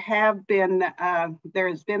there has been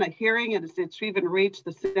a hearing, and it's even reached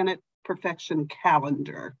the Senate perfection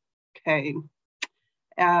calendar. Okay.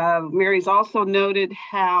 Mary's also noted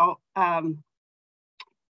how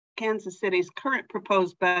Kansas City's current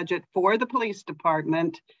proposed budget for the police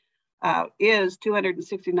department is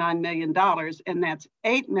 $269 million, and that's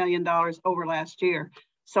 $8 million over last year.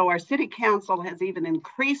 So our city council has even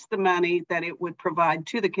increased the money that it would provide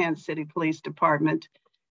to the Kansas City Police Department.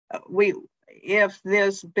 If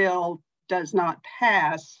this bill does not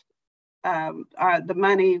pass, the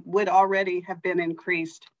money would already have been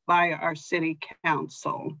increased by our city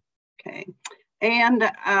council. Okay, and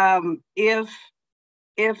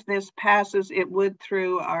if this passes, it would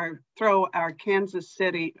throw our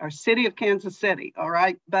city of Kansas City, all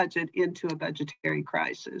right, budget into a budgetary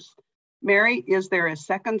crisis. Mary, is there a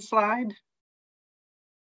second slide?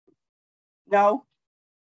 No?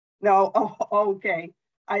 No, oh, okay.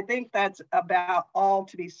 I think that's about all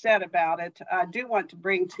to be said about it. I do want to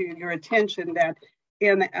bring to your attention that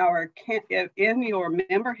in your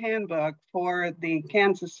member handbook for the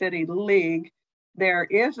Kansas City League, there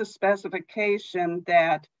is a specification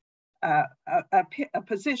that a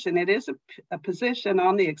position, it is a position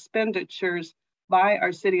on the expenditures by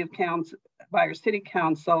our city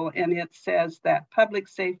council, and it says that public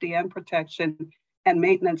safety and protection and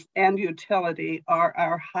maintenance and utility are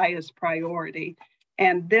our highest priority.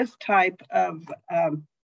 And this type of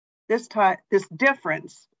this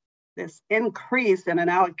difference, this increase in an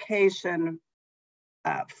allocation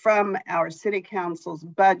from our city council's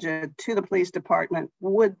budget to the police department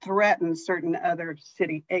would threaten certain other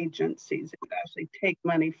city agencies. It would actually take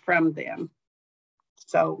money from them.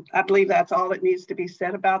 So I believe that's all that needs to be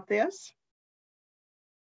said about this.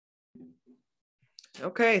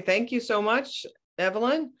 Okay, thank you so much,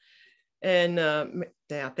 Evelyn. And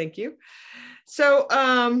yeah, thank you. So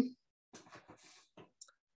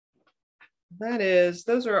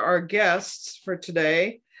those are our guests for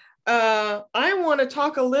today. I want to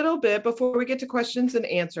talk a little bit before we get to questions and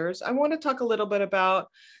answers. I want to talk a little bit about,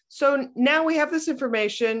 so now we have this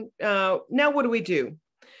information. Now what do we do?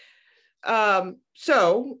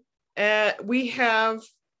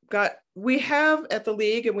 We have at the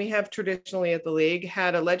League, and we have traditionally at the League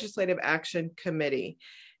had a legislative action committee.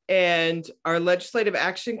 And our legislative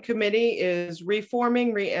action committee is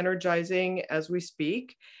reforming, re-energizing as we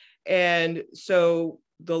speak. And so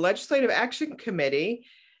the Legislative Action Committee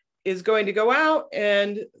is going to go out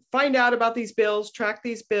and find out about these bills, track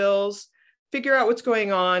these bills, figure out what's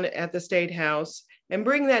going on at the State House, and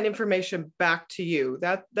bring that information back to you.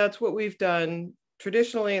 That's what we've done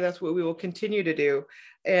traditionally. That's what we will continue to do.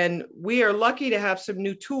 And we are lucky to have some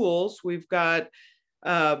new tools. We've got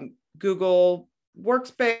Google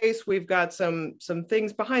Workspace. We've got some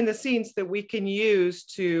things behind the scenes that we can use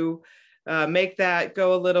to make that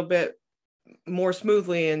go a little bit more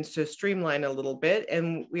smoothly and to streamline a little bit.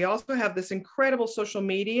 And we also have this incredible social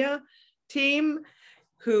media team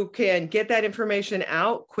who can get that information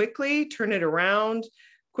out quickly, turn it around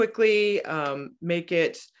quickly, make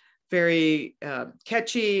it very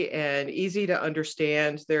catchy and easy to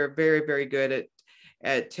understand. They're very, very good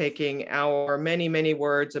at taking our many, many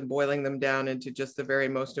words and boiling them down into just the very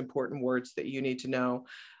most important words that you need to know.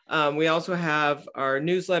 We also have our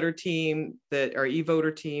newsletter team, our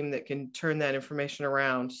e-voter team that can turn that information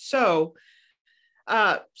around. So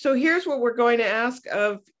here's what we're going to ask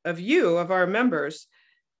of you, of our members.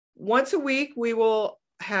 Once a week, we will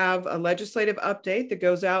have a legislative update that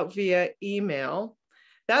goes out via email.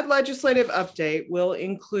 That legislative update will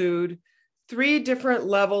include 3 different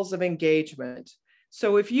levels of engagement.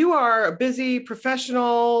 So if you are a busy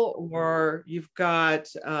professional or you've got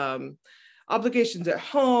obligations at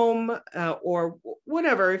home or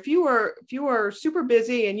whatever, if you are super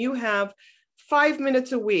busy and you have 5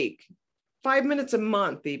 minutes a week, 5 minutes a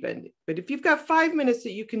month even, but if you've got 5 minutes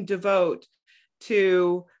that you can devote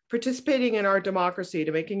to participating in our democracy,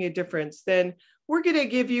 to making a difference, then we're going to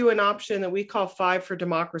give you an option that we call 5 for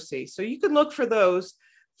Democracy. So you can look for those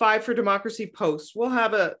 5 for Democracy posts. We'll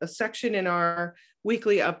have a section in our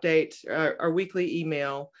weekly update, our weekly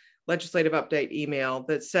email, legislative update email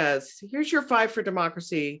that says, here's your 5 for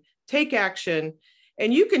Democracy, take action.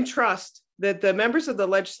 And you can trust that the members of the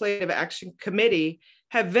Legislative Action Committee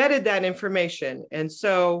have vetted that information. And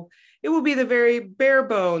so it will be the very bare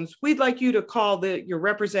bones. We'd like you to call your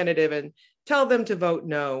representative and tell them to vote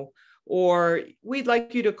no. Or we'd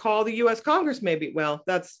like you to call the US Congress maybe. Well,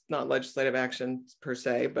 that's not legislative action per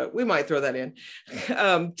se, but we might throw that in.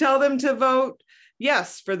 Tell them to vote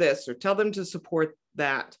yes for this, or tell them to support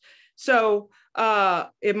that. So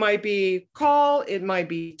it might be call, it might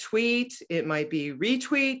be tweet, it might be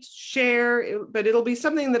retweet, share, but it'll be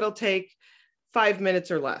something that'll take 5 minutes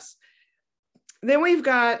or less. Then we've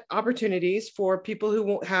got opportunities for people who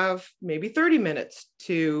won't have maybe 30 minutes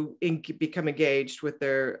to become engaged with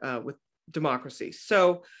their with democracy.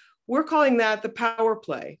 So we're calling that the power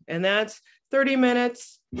play, and that's 30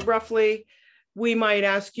 minutes roughly. We might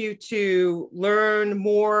ask you to learn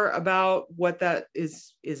more about what that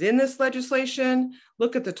is in this legislation,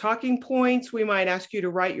 look at the talking points. We might ask you to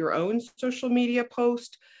write your own social media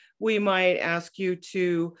post. We might ask you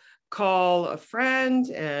to call a friend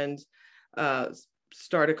and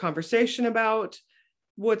start a conversation about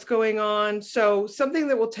what's going on. So something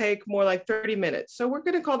that will take more like 30 minutes. So we're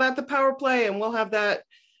going to call that the power play, and we'll have that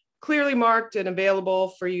clearly marked and available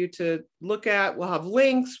for you to look at. We'll have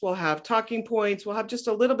links, we'll have talking points, we'll have just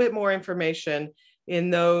a little bit more information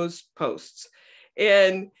in those posts.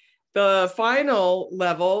 And the final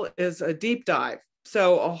level is a deep dive.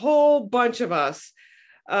 So a whole bunch of us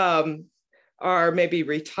are maybe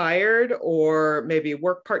retired or maybe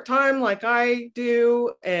work part-time like I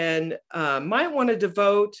do, and might want to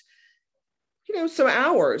devote, some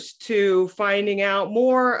hours to finding out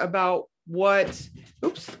more about what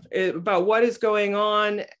is going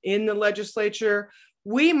on in the legislature.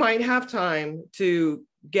 We might have time to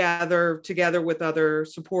gather together with other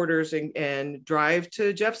supporters and drive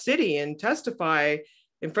to Jeff City and testify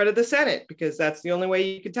in front of the Senate, because that's the only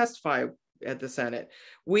way you can testify at the Senate.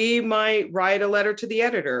 We might write a letter to the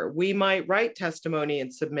editor. We might write testimony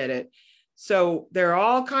and submit it. So there are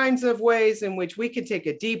all kinds of ways in which we can take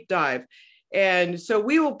a deep dive. And so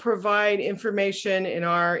we will provide information in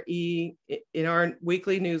our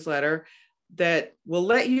weekly newsletter that will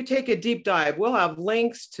let you take a deep dive. We'll have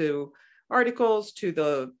links to articles, to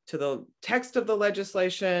the text of the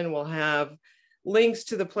legislation. We'll have links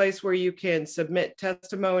to the place where you can submit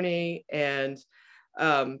testimony, and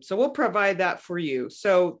so we'll provide that for you.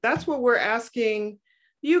 So that's what we're asking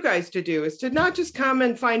you guys to do, is to not just come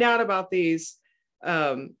and find out about these,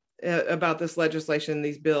 about this legislation,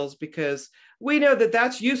 these bills, because we know that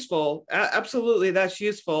that's useful. Absolutely, that's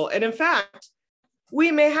useful. And in fact,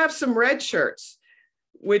 we may have some red shirts,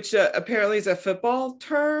 which apparently is a football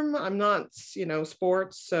term. I'm not,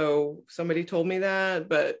 sports, so somebody told me that,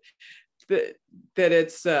 but that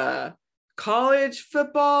it's college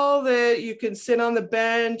football that you can sit on the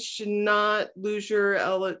bench and not lose your,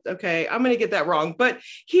 okay, I'm going to get that wrong. But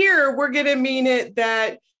here we're going to mean it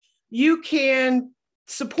that you can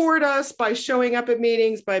support us by showing up at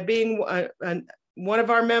meetings, by being one of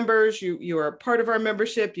our members. You are a part of our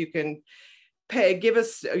membership. You can give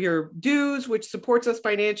us your dues, which supports us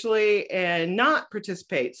financially, and not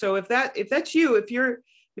participate. So if that's you, if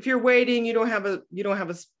you're waiting, you don't have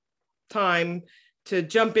a time to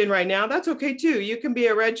jump in right now, that's okay too. You can be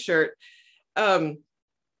a red shirt.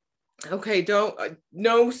 Okay,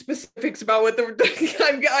 no specifics about what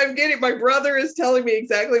I'm getting. My brother is telling me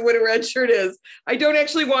exactly what a red shirt is. I don't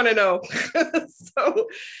actually want to know. So,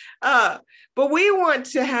 but we want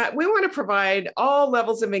to provide all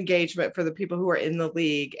levels of engagement for the people who are in the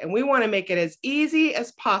league, and we want to make it as easy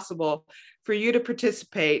as possible for you to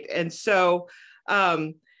participate. And so,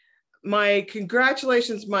 my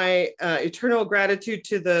congratulations, my eternal gratitude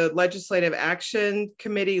to the Legislative Action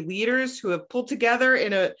Committee leaders who have pulled together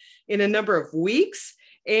in a number of weeks,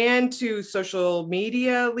 and to social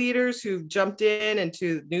media leaders who've jumped in, and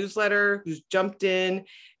to the newsletter who's jumped in.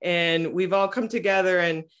 And we've all come together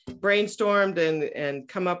and brainstormed and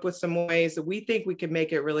come up with some ways that we think we can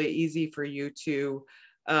make it really easy for you to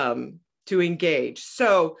engage.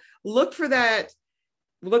 So look for that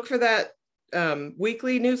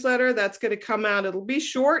weekly newsletter that's going to come out. It'll be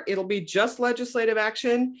short. It'll be just legislative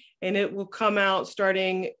action, and it will come out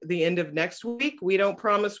starting the end of next week. We don't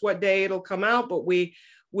promise what day it'll come out, but we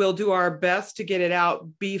will do our best to get it out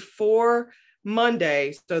before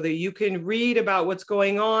Monday so that you can read about what's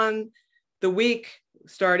going on the week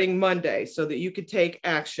starting Monday so that you could take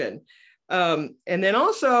action. And then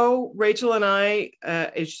also, Rachel and I,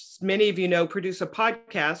 as many of you know, produce a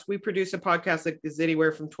podcast. We produce a podcast that is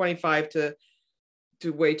anywhere from 25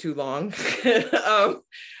 to way too long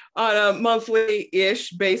on a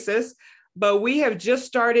monthly-ish basis. But we have just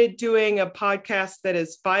started doing a podcast that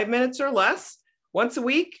is 5 minutes or less once a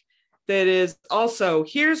week. That is also,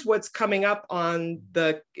 here's what's coming up on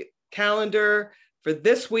the calendar for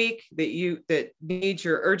this week that needs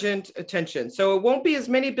your urgent attention. So it won't be as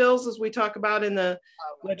many bills as we talk about in the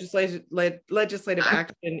legislative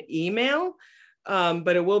action email,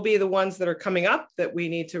 but it will be the ones that are coming up that we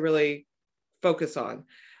need to really focus on.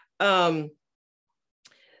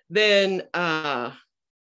 Then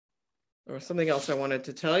there was something else I wanted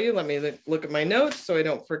to tell you. Let me look at my notes so I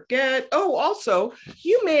don't forget. Oh, also,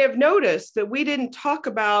 you may have noticed that we didn't talk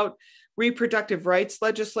about reproductive rights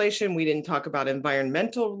legislation. We didn't talk about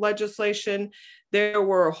environmental legislation. There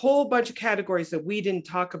were a whole bunch of categories that we didn't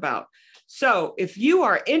talk about. So if you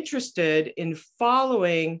are interested in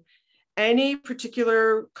following any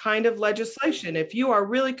particular kind of legislation, if you are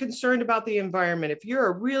really concerned about the environment, if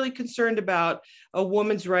you're really concerned about a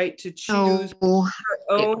woman's right to choose her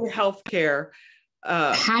own health care,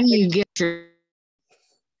 how do you get your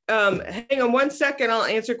hang on one second, I'll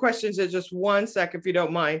answer questions in just 1 second if you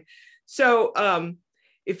don't mind. So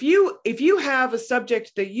if you have a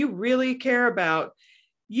subject that you really care about,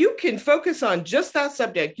 you can focus on just that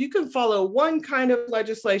subject. You can follow one kind of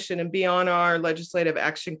legislation and be on our Legislative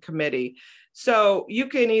Action Committee. So you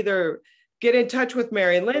can either get in touch with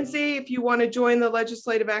Mary Lindsay if you want to join the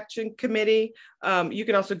Legislative Action Committee. You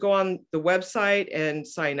can also go on the website and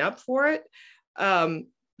sign up for it.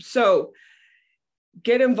 So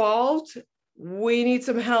get involved. We need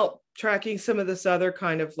some help tracking some of this other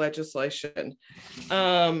kind of legislation.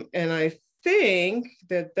 And I think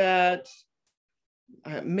that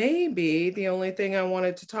may be the only thing I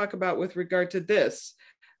wanted to talk about with regard to this.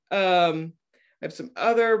 I have some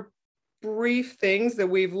other brief things that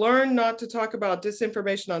we've learned not to talk about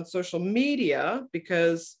disinformation on social media,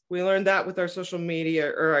 because we learned that with our social media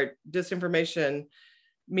or our disinformation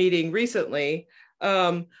meeting recently.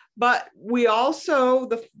 But we also,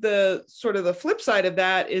 the sort of the flip side of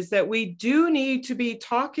that is that we do need to be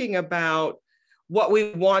talking about what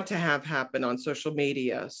we want to have happen on social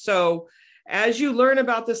media. So as you learn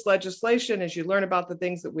about this legislation, as you learn about the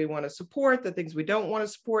things that we want to support, the things we don't want to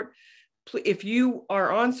support, if you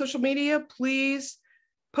are on social media, please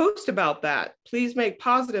post about that. Please make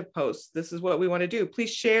positive posts. This is what we want to do.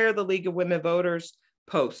 Please share the League of Women Voters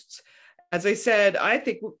posts. As I said, I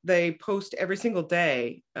think they post every single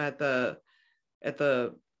day at the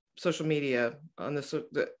social media on the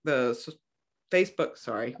Facebook.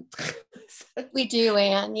 Sorry, we do,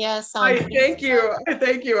 Anne. Yes. Thank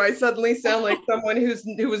you. I suddenly sound like someone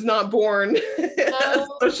who was not born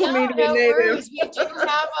social media native. Worries. We do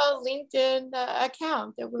have a LinkedIn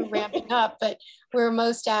account that we're ramping up, but we're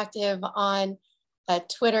most active on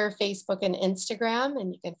Twitter, Facebook, and Instagram,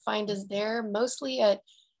 and you can find us there mostly at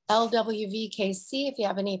LWVKC. If you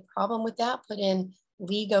have any problem with that, put in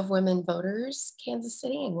League of Women Voters, Kansas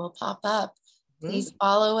City, and we'll pop up. Please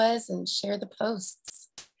follow us and share the posts.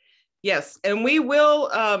 Yes, and we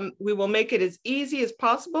will make it as easy as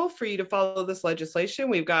possible for you to follow this legislation.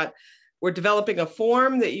 We're developing a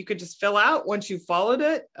form that you could just fill out once you followed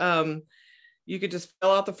it. You could just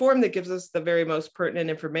fill out the form that gives us the very most pertinent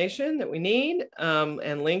information that we need,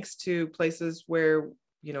 and links to places where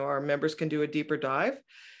our members can do a deeper dive.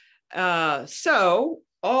 So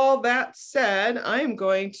all that said, I'm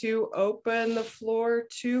going to open the floor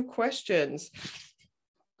to questions.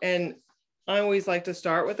 And I always like to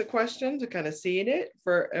start with a question to kind of seed it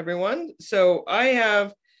for everyone. So I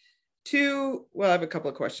have I have a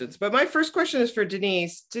couple of questions, but my first question is for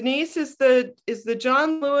Denise. Denise, is the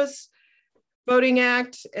John Lewis Voting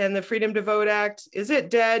Act and the Freedom to Vote Act, is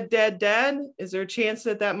it dead? Is there a chance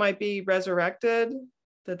that might be resurrected?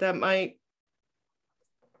 That might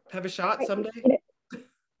have a shot someday?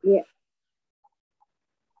 Yeah.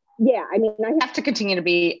 Yeah, I mean, I have to continue to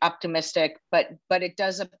be optimistic, but it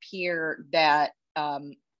does appear that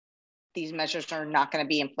these measures are not going to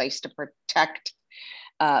be in place to protect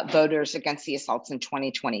voters against the assaults in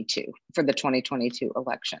 2022 for the 2022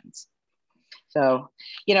 elections. So,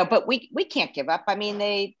 but we can't give up. I mean,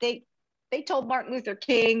 they told Martin Luther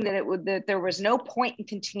King that there was no point in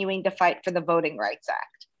continuing to fight for the Voting Rights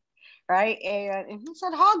Act, right? And he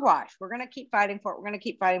said, hogwash, we're going to keep fighting for it. We're going to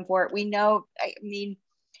keep fighting for it. We know, I mean,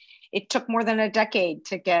 it took more than a decade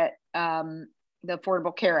to get the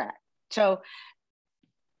Affordable Care Act. So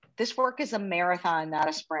this work is a marathon, not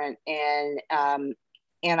a sprint.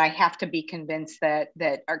 And I have to be convinced that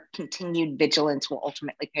our continued vigilance will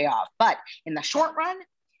ultimately pay off. But in the short run,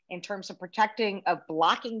 in terms of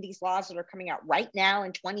blocking these laws that are coming out right now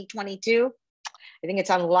in 2022, I think it's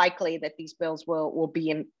unlikely that these bills will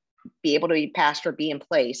be able to be passed or be in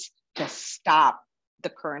place to stop the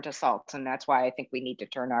current assaults. And that's why I think we need to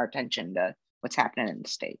turn our attention to what's happening in the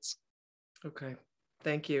States. Okay,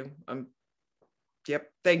 thank you.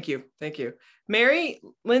 Yep, thank you. Mary,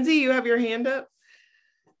 Lindsay, you have your hand up?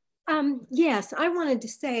 Yes, I wanted to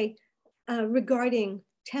say regarding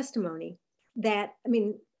testimony that, I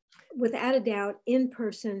mean, without a doubt,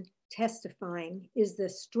 in-person testifying is the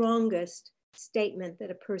strongest statement that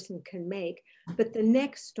a person can make. But the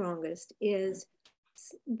next strongest is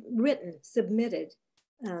written, submitted,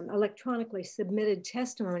 electronically submitted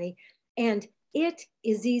testimony. And it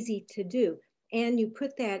is easy to do. And you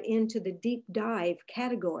put that into the deep dive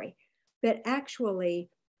category. But actually,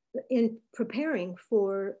 in preparing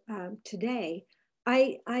for today,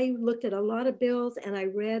 I looked at a lot of bills and I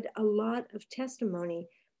read a lot of testimony,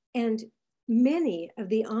 and many of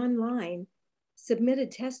the online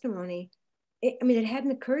submitted testimony, I mean, it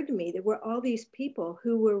hadn't occurred to me there were all these people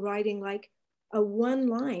who were writing like a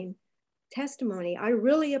one-line testimony. I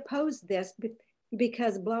really oppose this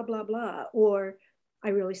because blah, blah, blah, or I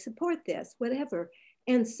really support this, whatever.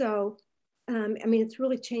 And so, I mean, it's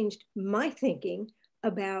really changed my thinking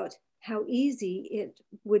about how easy it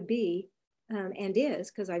would be and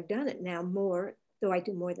is, because I've done it now more, though I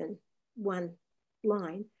do more than one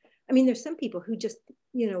line. I mean, there's some people who just,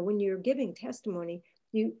 when you're giving testimony,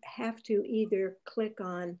 you have to either click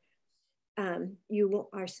on you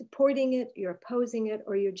are supporting it, you're opposing it,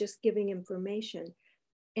 or you're just giving information.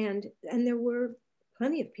 And there were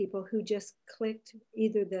plenty of people who just clicked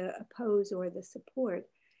either the oppose or the support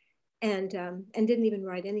and didn't even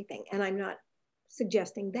write anything. And I'm not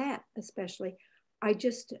suggesting that especially. I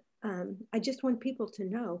just want people to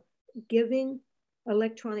know giving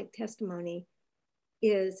electronic testimony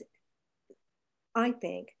is, I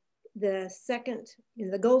think, the second,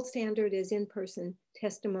 the gold standard is in-person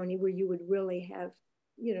testimony, where you would really have,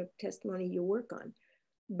 testimony you work on.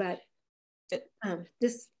 But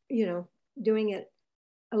this, doing it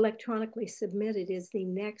electronically submitted is the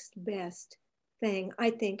next best thing, I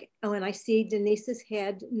think. Oh, and I see Denise's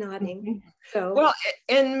head nodding. So well,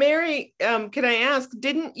 and Mary, can I ask,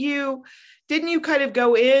 didn't you kind of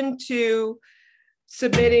go into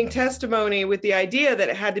submitting testimony with the idea that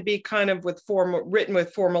it had to be kind of written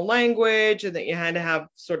with formal language, and that you had to have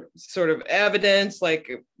sort of evidence, like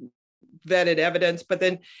vetted evidence? But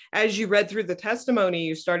then as you read through the testimony,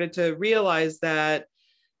 you started to realize that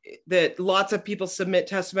lots of people submit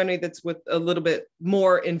testimony that's with a little bit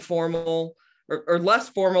more informal or less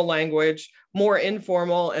formal language, more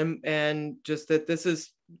informal, and just that this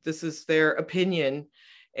is their opinion,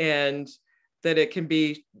 and that it can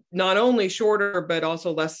be not only shorter, but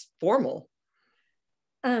also less formal.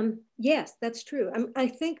 Yes, that's true. I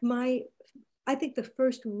think the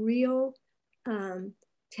first real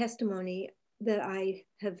testimony that I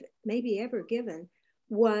have maybe ever given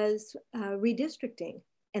was redistricting,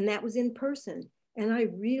 and that was in person. And I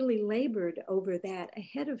really labored over that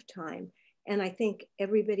ahead of time. And I think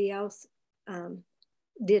everybody else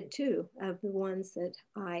did too, of the ones that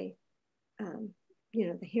I, you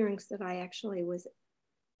know, the hearings that I actually was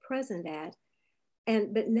present at.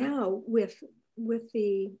 And, but now with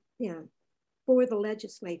the, for the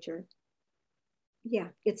legislature, yeah,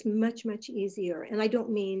 it's much, much easier. And I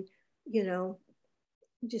don't mean, you know,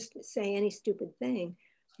 just say any stupid thing,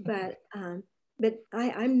 but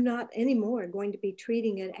I'm not anymore going to be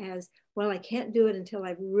treating it as, well, I can't do it until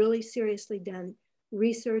I've really seriously done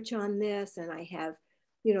research on this and I have,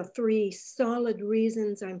 you know, 3 solid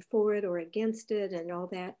reasons I'm for it or against it and all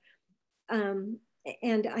that.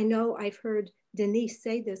 And I know I've heard Denise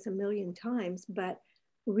say this a million times, but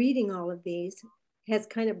reading all of these has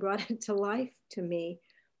kind of brought it to life to me,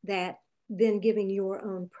 that then giving your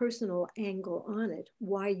own personal angle on it,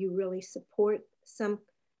 why you really support some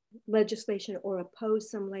legislation or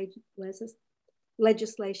oppose some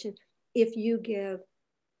legislation, if you give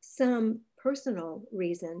some personal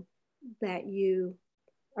reason that you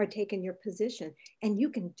are taking your position. And you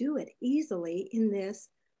can do it easily in this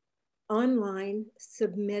online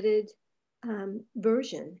submitted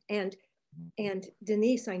version. And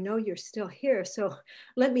Denise, I know you're still here, so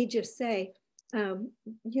let me just say,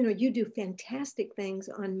 you know, you do fantastic things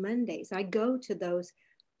on Mondays. I go to those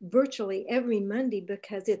virtually every Monday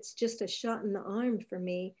because it's just a shot in the arm for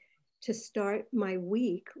me to start my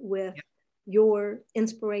week with your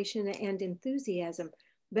inspiration and enthusiasm.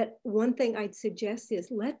 But one thing I'd suggest is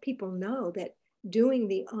let people know that doing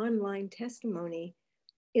the online testimony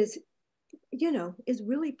is, you know, is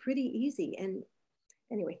really pretty easy. And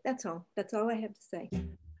anyway, that's all I have to say.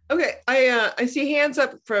 Okay, I see hands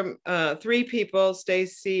up from 3 people,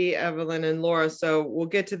 Stacy, Evelyn, and Laura, so we'll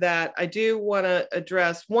get to that. I do want to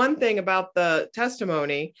address one thing about the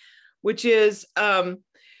testimony, which is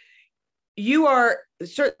you are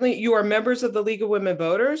members of the League of Women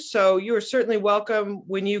Voters, so you are certainly welcome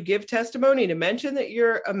when you give testimony to mention that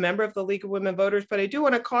you're a member of the League of Women Voters, but I do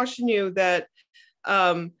want to caution you that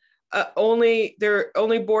they're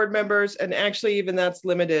only board members, and actually even that's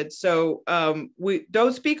limited. So we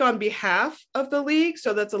don't speak on behalf of the league.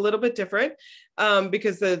 So that's a little bit different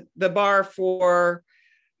because the bar for,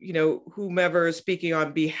 you know, whomever is speaking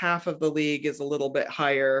on behalf of the league is a little bit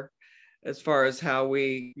higher as far as how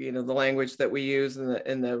we, you know, the language that we use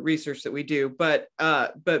and the research that we do. But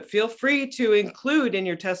feel free to include in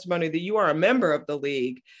your testimony that you are a member of the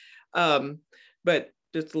league, but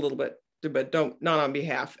just a little bit, but not on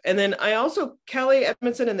behalf. And then I also, Kelly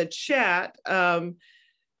Edmondson in the chat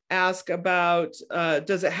asked about,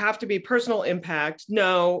 does it have to be personal impact?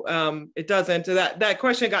 No, it doesn't. That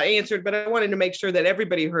question got answered, but I wanted to make sure that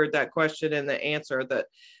everybody heard that question and the answer that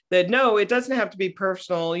no, it doesn't have to be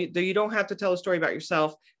personal. You don't have to tell a story about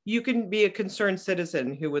yourself. You can be a concerned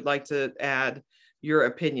citizen who would like to add your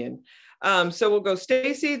opinion. So we'll go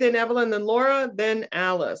Stacy, then Evelyn, then Laura, then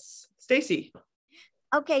Alice. Stacy.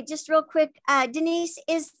 Okay, just real quick, Denise,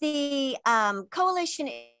 is the coalition,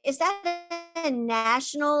 is that a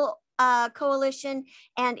national coalition?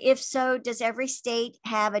 And if so, does every state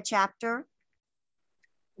have a chapter?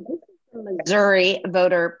 Missouri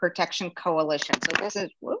Voter Protection Coalition. So this is,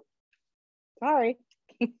 whoop, sorry,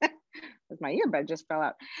 my earbud just fell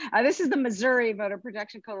out. This is the Missouri Voter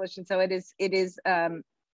Protection Coalition. So it is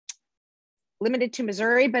limited to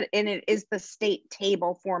Missouri, and it is the state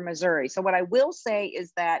table for Missouri. So what I will say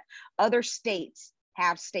is that other states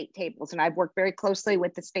have state tables, and I've worked very closely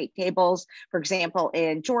with the state tables, for example,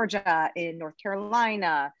 in Georgia, in North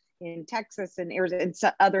Carolina, in Texas, and Arizona, and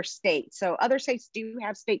other states. So other states do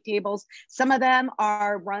have state tables. Some of them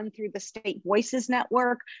are run through the State Voices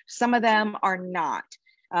Network. Some of them are not.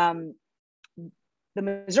 The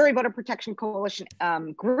Missouri Voter Protection Coalition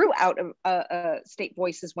grew out of State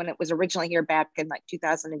Voices when it was originally here back in like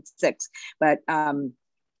 2006, but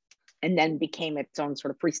and then became its own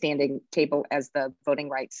sort of freestanding table as the voting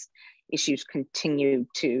rights issues continued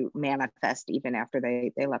to manifest even after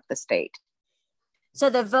they left the state. So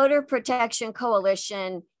the Voter Protection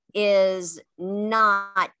Coalition is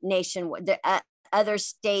not nationwide. The other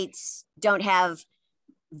states don't have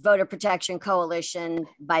Voter Protection Coalition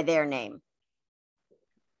by their name.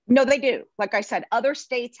 No, they do. Like I said, other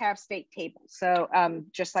states have state tables. So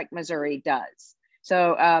just like Missouri does.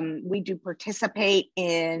 So we do participate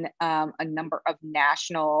in a number of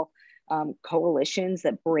national coalitions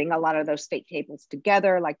that bring a lot of those state tables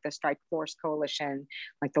together, like the Strike Force Coalition,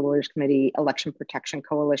 like the Lawyers Committee Election Protection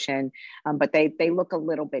Coalition. But they look a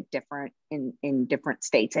little bit different in different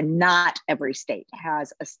states, and not every state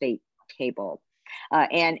has a state table.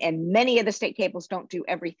 And many of the state tables don't do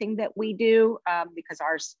everything that we do because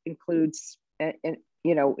ours includes,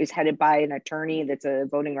 is headed by an attorney that's a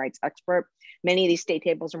voting rights expert. Many of these state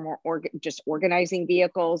tables are more just organizing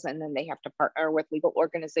vehicles, and then they have to partner with legal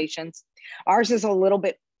organizations. Ours is a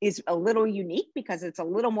little unique because it's a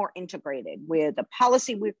little more integrated. With the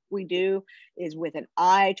policy we do is with an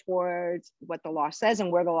eye towards what the law says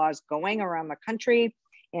and where the law is going around the country.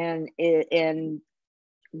 And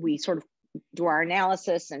we sort of do our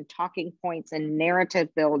analysis and talking points and narrative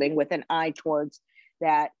building with an eye towards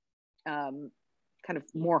that kind of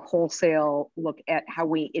more wholesale look at how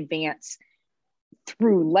we advance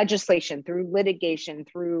through legislation, through litigation,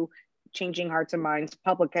 through changing hearts and minds,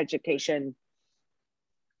 public education.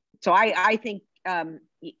 So I think,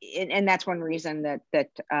 and that's one reason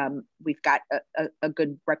that we've got a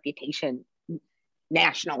good reputation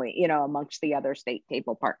nationally, amongst the other state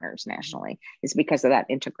table partners nationally, is because of that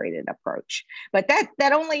integrated approach. But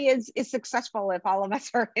that only is successful if all of us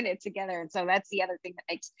are in it together. And so that's the other thing that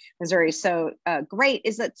makes Missouri so great,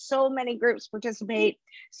 is that so many groups participate,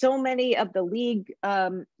 so many of the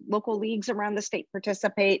local leagues around the state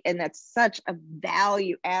participate, and that's such a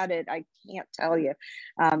value added, I can't tell you.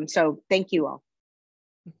 So thank you all.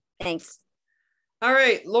 Thanks. All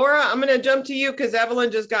right, Laura, I'm going to jump to you because Evelyn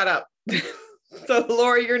just got up. So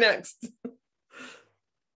Laura, you're next.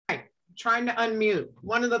 Right. Trying to unmute.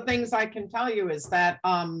 One of the things I can tell you is that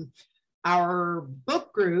our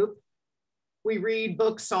book group, we read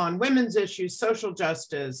books on women's issues, social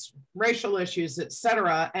justice, racial issues,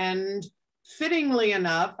 etc. And fittingly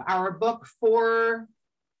enough, our book for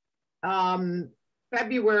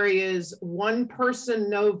February is One Person,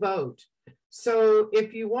 No Vote. So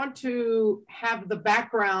if you want to have the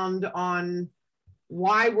background on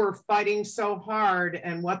why we're fighting so hard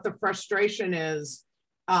and what the frustration is,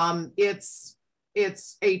 it's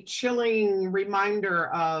a chilling reminder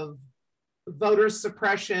of voter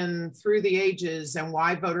suppression through the ages and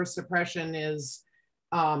why voter suppression is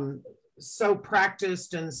so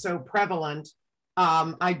practiced and so prevalent.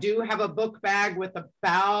 I do have a book bag with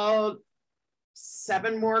about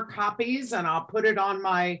 7 more copies, and I'll put it on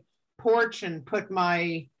my porch and put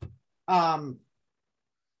my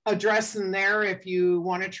address in there if you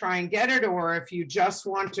want to try and get it, or if you just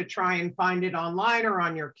want to try and find it online or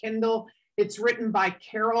on your Kindle. It's written by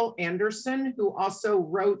Carol Anderson, who also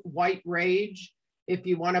wrote White Rage. If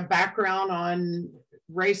you want a background on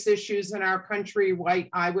race issues in our country,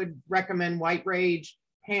 I would recommend White Rage,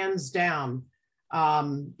 hands down.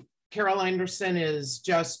 Carol Anderson is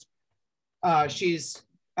just, she's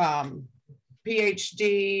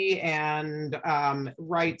PhD and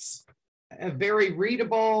writes very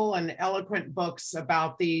readable and eloquent books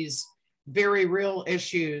about these very real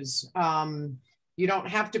issues. You don't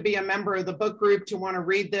have to be a member of the book group to want to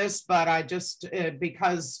read this, but I just,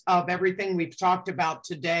 because of everything we've talked about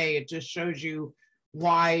today, it just shows you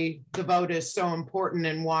why the vote is so important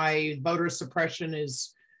and why voter suppression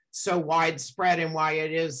is so widespread and why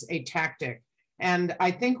it is a tactic. And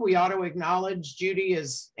I think we ought to acknowledge, Judy,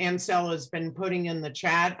 as Ansel has been putting in the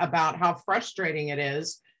chat, about how frustrating it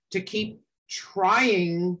is to keep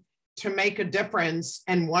trying to make a difference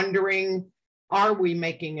and wondering, are we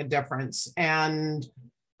making a difference? And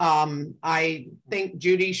I think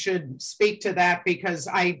Judy should speak to that, because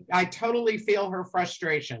I totally feel her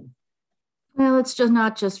frustration. Well, it's just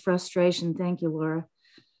not just frustration. Thank you, Laura.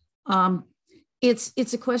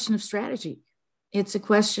 It's a question of strategy. It's a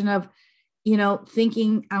question of,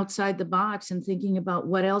 thinking outside the box and thinking about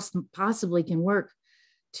what else possibly can work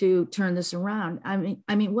to turn this around. I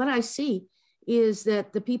mean, what I see is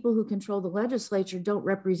that the people who control the legislature don't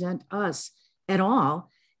represent us at all,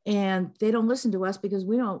 and they don't listen to us because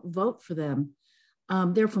we don't vote for them.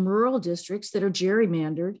 They're from rural districts that are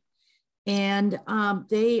gerrymandered, and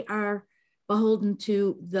they are beholden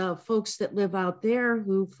to the folks that live out there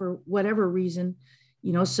who, for whatever reason,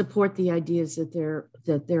 support the ideas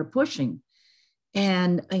that they're pushing,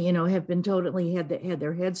 and have been totally had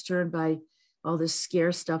their heads turned by all this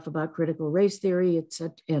scare stuff about critical race theory,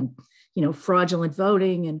 etc., and fraudulent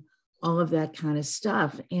voting and all of that kind of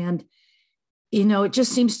stuff. And it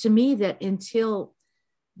just seems to me that until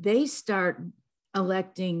they start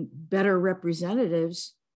electing better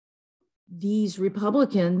representatives, these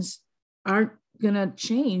Republicans aren't going to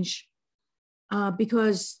change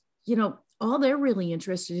because all they're really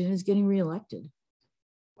interested in is getting reelected.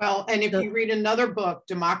 Well, and if you read another book,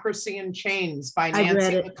 Democracy in Chains by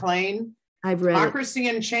Nancy McLean, I've read Democracy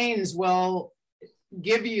in Chains will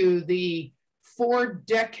give you the 4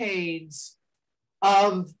 decades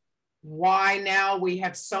of why now we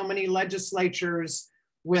have so many legislatures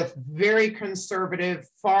with very conservative,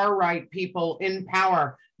 far-right people in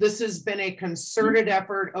power. This has been a concerted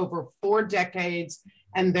effort over 4 decades,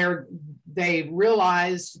 and they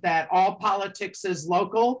realized that all politics is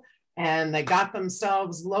local, and they got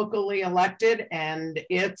themselves locally elected, and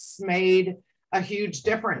it's made a huge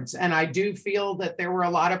difference. And I do feel that there were a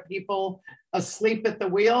lot of people asleep at the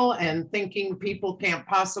wheel and thinking people can't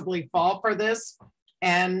possibly fall for this,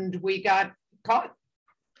 and we got caught.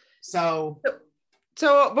 So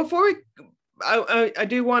before I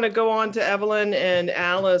do want to go on to Evelyn and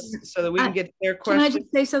Alice so that we can get their questions. Can I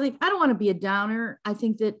just say something? I don't want to be a downer. I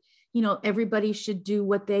think that, you know, everybody should do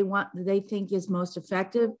what they think is most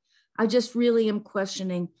effective. I just really am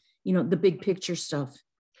questioning, you know, the big picture stuff.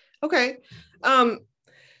 Okay.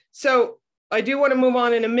 So I do want to move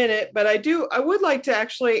on in a minute, but I would like to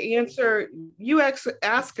actually answer, you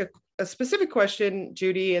ask a specific question,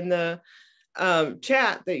 Judy, in the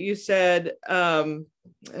chat that you said,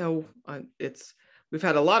 we've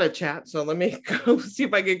had a lot of chat, so let me go see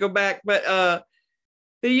if I can go back. But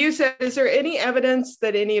that you said, is there any evidence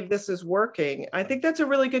that any of this is working? I think that's a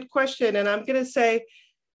really good question. And I'm going to say,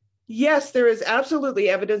 yes, there is absolutely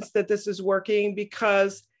evidence that this is working,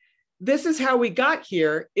 because this is how we got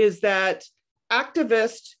here, is that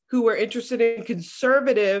activists who were interested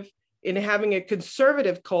in having a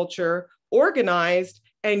conservative culture organized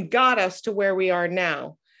and got us to where we are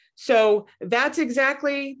now. So that's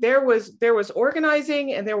exactly, there was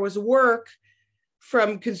organizing and there was work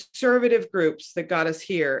from conservative groups that got us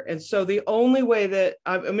here. And so the only way that,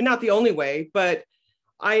 I mean, not the only way, but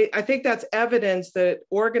I think that's evidence that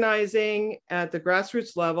organizing at the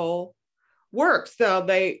grassroots level works. Now,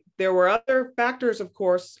 there were other factors, of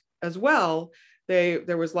course, as well.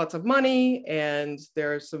 There was lots of money, and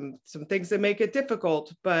there are some things that make it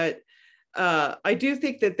difficult. But I do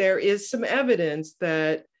think that there is some evidence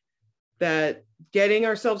that getting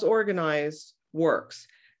ourselves organized works.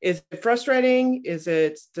 Is it frustrating? Does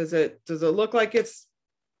it look like it's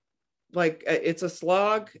a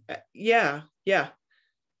slog? Yeah.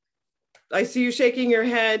 I see you shaking your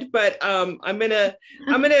head, but what I'm gonna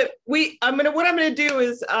do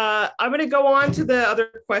is I'm gonna go on to the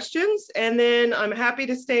other questions, and then I'm happy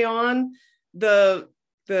to stay on the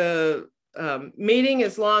meeting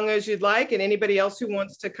as long as you'd like, and anybody else who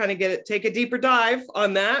wants to kind of take a deeper dive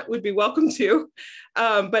on that would be welcome to.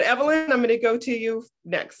 But Evelyn, I'm gonna go to you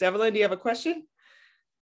next. Evelyn, do you have a question?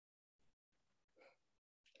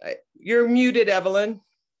 You're muted, Evelyn.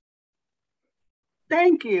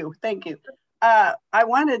 Thank you. I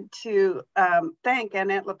wanted to thank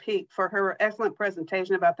Annette Lepeque for her excellent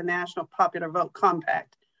presentation about the National Popular Vote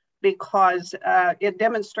Compact, because it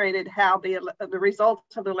demonstrated how the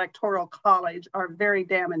results of the Electoral College are very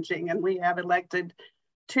damaging. And we have elected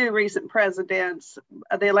 2 recent presidents.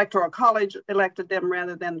 The Electoral College elected them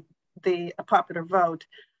rather than the popular vote.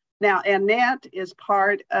 Now, Annette is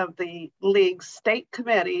part of the League's state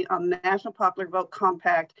committee on the National Popular Vote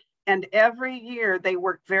Compact. And every year they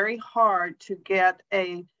work very hard to get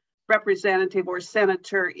a representative or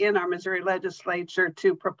senator in our Missouri legislature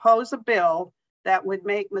to propose a bill that would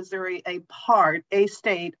make Missouri a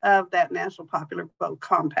state of that National Popular Vote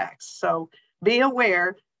Compact. So be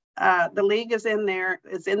aware, the League is in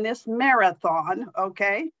this marathon,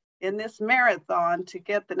 okay? In this marathon to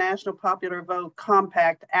get the National Popular Vote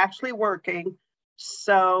Compact actually working,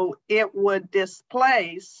 so it would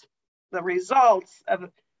displace the results of,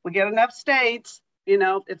 we get enough states,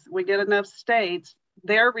 if we get enough states,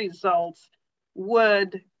 their results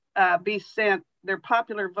would be sent, their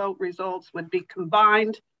popular vote results would be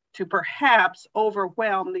combined to perhaps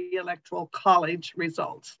overwhelm the Electoral College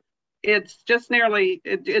results. It's just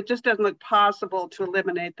it just doesn't look possible to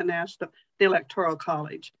eliminate the Electoral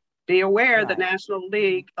College. Be aware, right. The National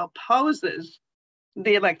League opposes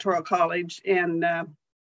the Electoral College and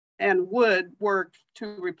would work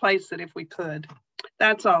to replace it if we could.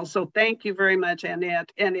 That's all. So thank you very much,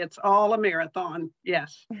 Annette. And it's all a marathon.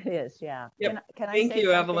 Yes. It is. Yeah. Yep. Can I thank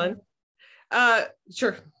you, something? Evelyn.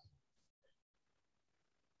 Sure.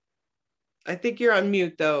 I think you're on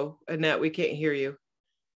mute though, Annette. We can't hear you.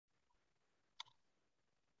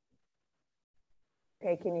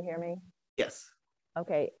 Okay. Can you hear me? Yes.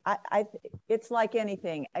 Okay. It's like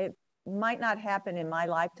anything. It might not happen in my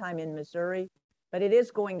lifetime in Missouri, but it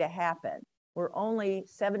is going to happen. We're only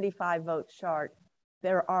 75 votes short.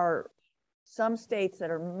 There are some states that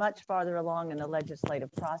are much farther along in the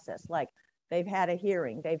legislative process, like they've had a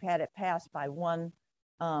hearing, they've had it passed by the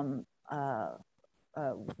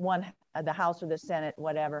House or the Senate,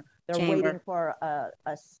 whatever. They're waiting for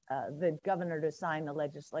the governor to sign the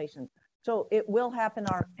legislation. So it will happen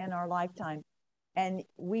in our lifetime. And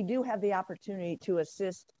we do have the opportunity to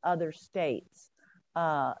assist other states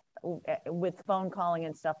with phone calling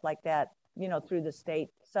and stuff like that, you know, through the state.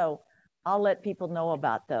 So I'll let people know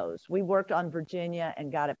about those. We worked on Virginia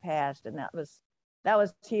and got it passed, and that was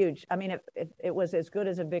huge. I mean, it was as good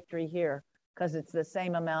as a victory here because it's the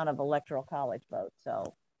same amount of electoral college votes. So,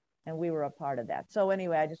 and we were a part of that. So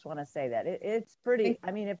anyway, I just want to say that it's pretty,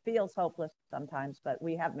 I mean, it feels hopeless sometimes, but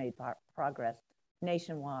we have made progress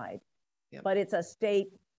nationwide. Yep. But it's a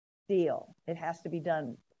state deal. It has to be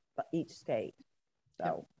done by each state.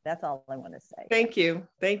 So that's all I want to say. Thank you.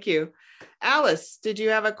 Thank you. Alice, did you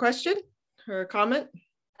have a question or a comment?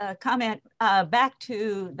 Back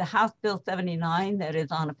to the House Bill 79 that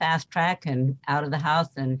is on a fast track and out of the House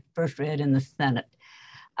and first read in the Senate.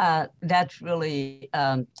 That's really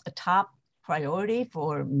a top priority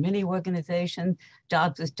for many organizations.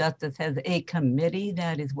 Jobs with Justice has a committee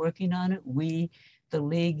that is working on it. We, the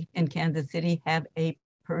League in Kansas City, have a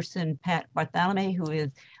person, Pat Bartholomew, who is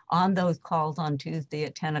on those calls on Tuesday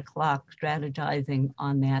at 10 o'clock strategizing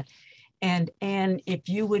on that. And if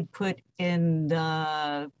you would put in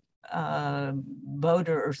the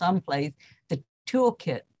voter or someplace the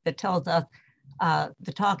toolkit that tells us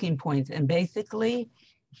the talking points, and basically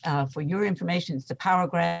for your information, it's a power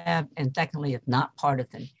grab, and secondly, it's not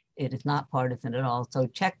partisan. It is not partisan at all. So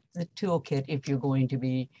check the toolkit if you're going to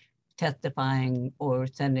be testifying or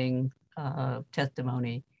sending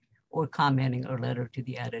testimony or commenting or letter to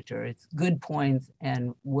the editor. It's good points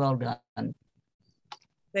and well done.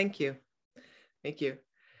 Thank you. Thank you.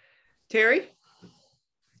 Terry?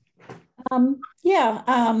 On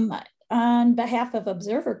behalf of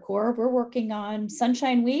Observer Corps, we're working on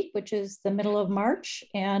Sunshine Week, which is the middle of March,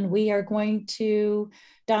 and we are going to,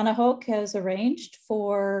 Donna Hoke has arranged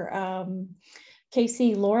for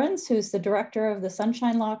Casey Lawrence, who's the director of the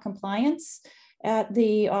Sunshine Law Compliance at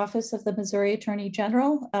the Office of the Missouri Attorney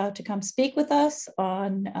General, to come speak with us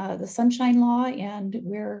on the Sunshine Law, and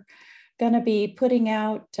we're going to be putting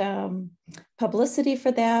out publicity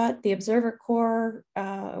for that. The Observer Corps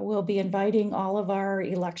will be inviting all of our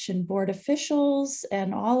election board officials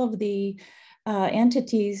and all of the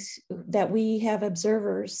entities that we have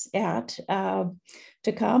observers at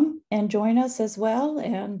to come and join us as well.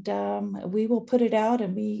 And we will put it out,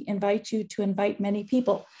 and we invite you to invite many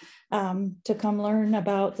people to come learn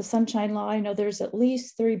about the Sunshine Law. I know there's at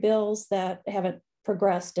least 3 bills that haven't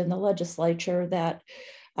progressed in the legislature that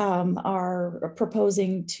are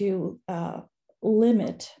proposing to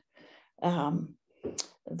limit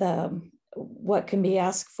what can be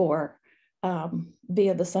asked for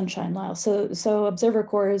via the Sunshine Law. So Observer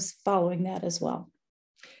Corps is following that as well.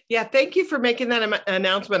 Yeah, thank you for making that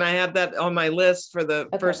announcement. I have that on my list for the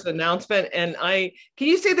first announcement. And can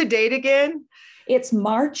you say the date again? It's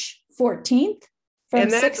March 14th from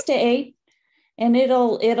 6 to 8. And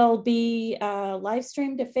it'll be live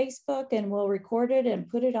streamed to Facebook, and we'll record it and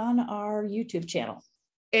put it on our YouTube channel.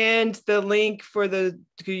 And the link for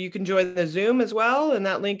you can join the Zoom as well. And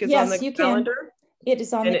that link is on the calendar. It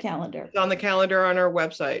is on the calendar. It's on the calendar on our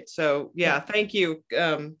website. So yeah. Thank you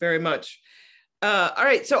very much. All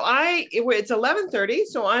right. So it's 11:30.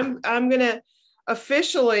 So I'm going to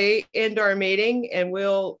officially end our meeting, and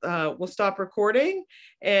we'll stop recording.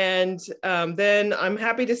 And then I'm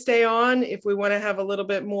happy to stay on if we want to have a little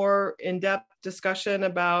bit more in-depth discussion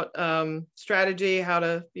about strategy, how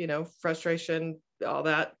to, frustration, all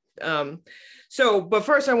that. But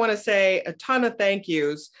first I want to say a ton of thank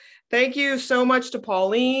yous. Thank you so much to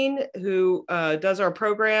Pauline, who does our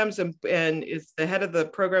programs and is the head of the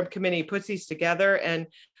program committee, puts these together and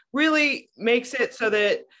really makes it so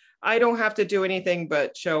that I don't have to do anything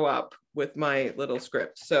but show up with my little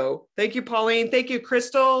script. So thank you, Pauline. Thank you,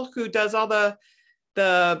 Crystal, who does all the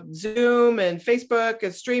Zoom and Facebook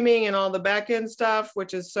and streaming and all the back end stuff,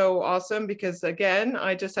 which is so awesome because again,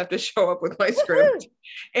 I just have to show up with my script.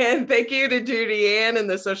 And thank you to Judy Ann and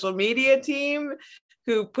the social media team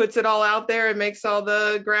who puts it all out there and makes all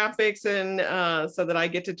the graphics and so that I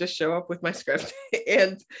get to just show up with my script.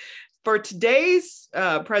 And for today's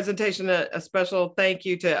presentation, a special thank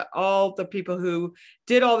you to all the people who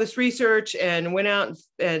did all this research and went out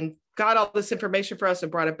and got all this information for us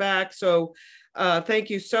and brought it back. So thank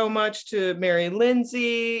you so much to Mary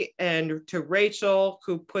Lindsay and to Rachel,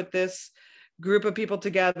 who put this group of people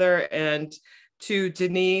together, and to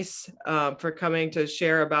Denise for coming to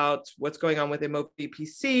share about what's going on with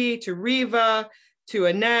MOVPC, to Riva, to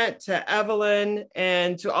Annette, to Evelyn,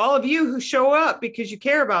 and to all of you who show up because you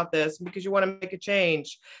care about this, because you want to make a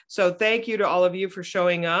change. So thank you to all of you for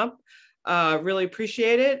showing up. Really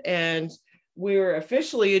appreciate it. And we're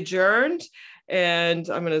officially adjourned, and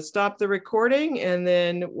I'm going to stop the recording, and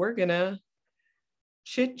then we're going to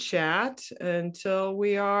chit chat until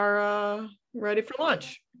we are ready for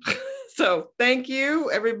lunch. So thank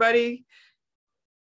you, everybody.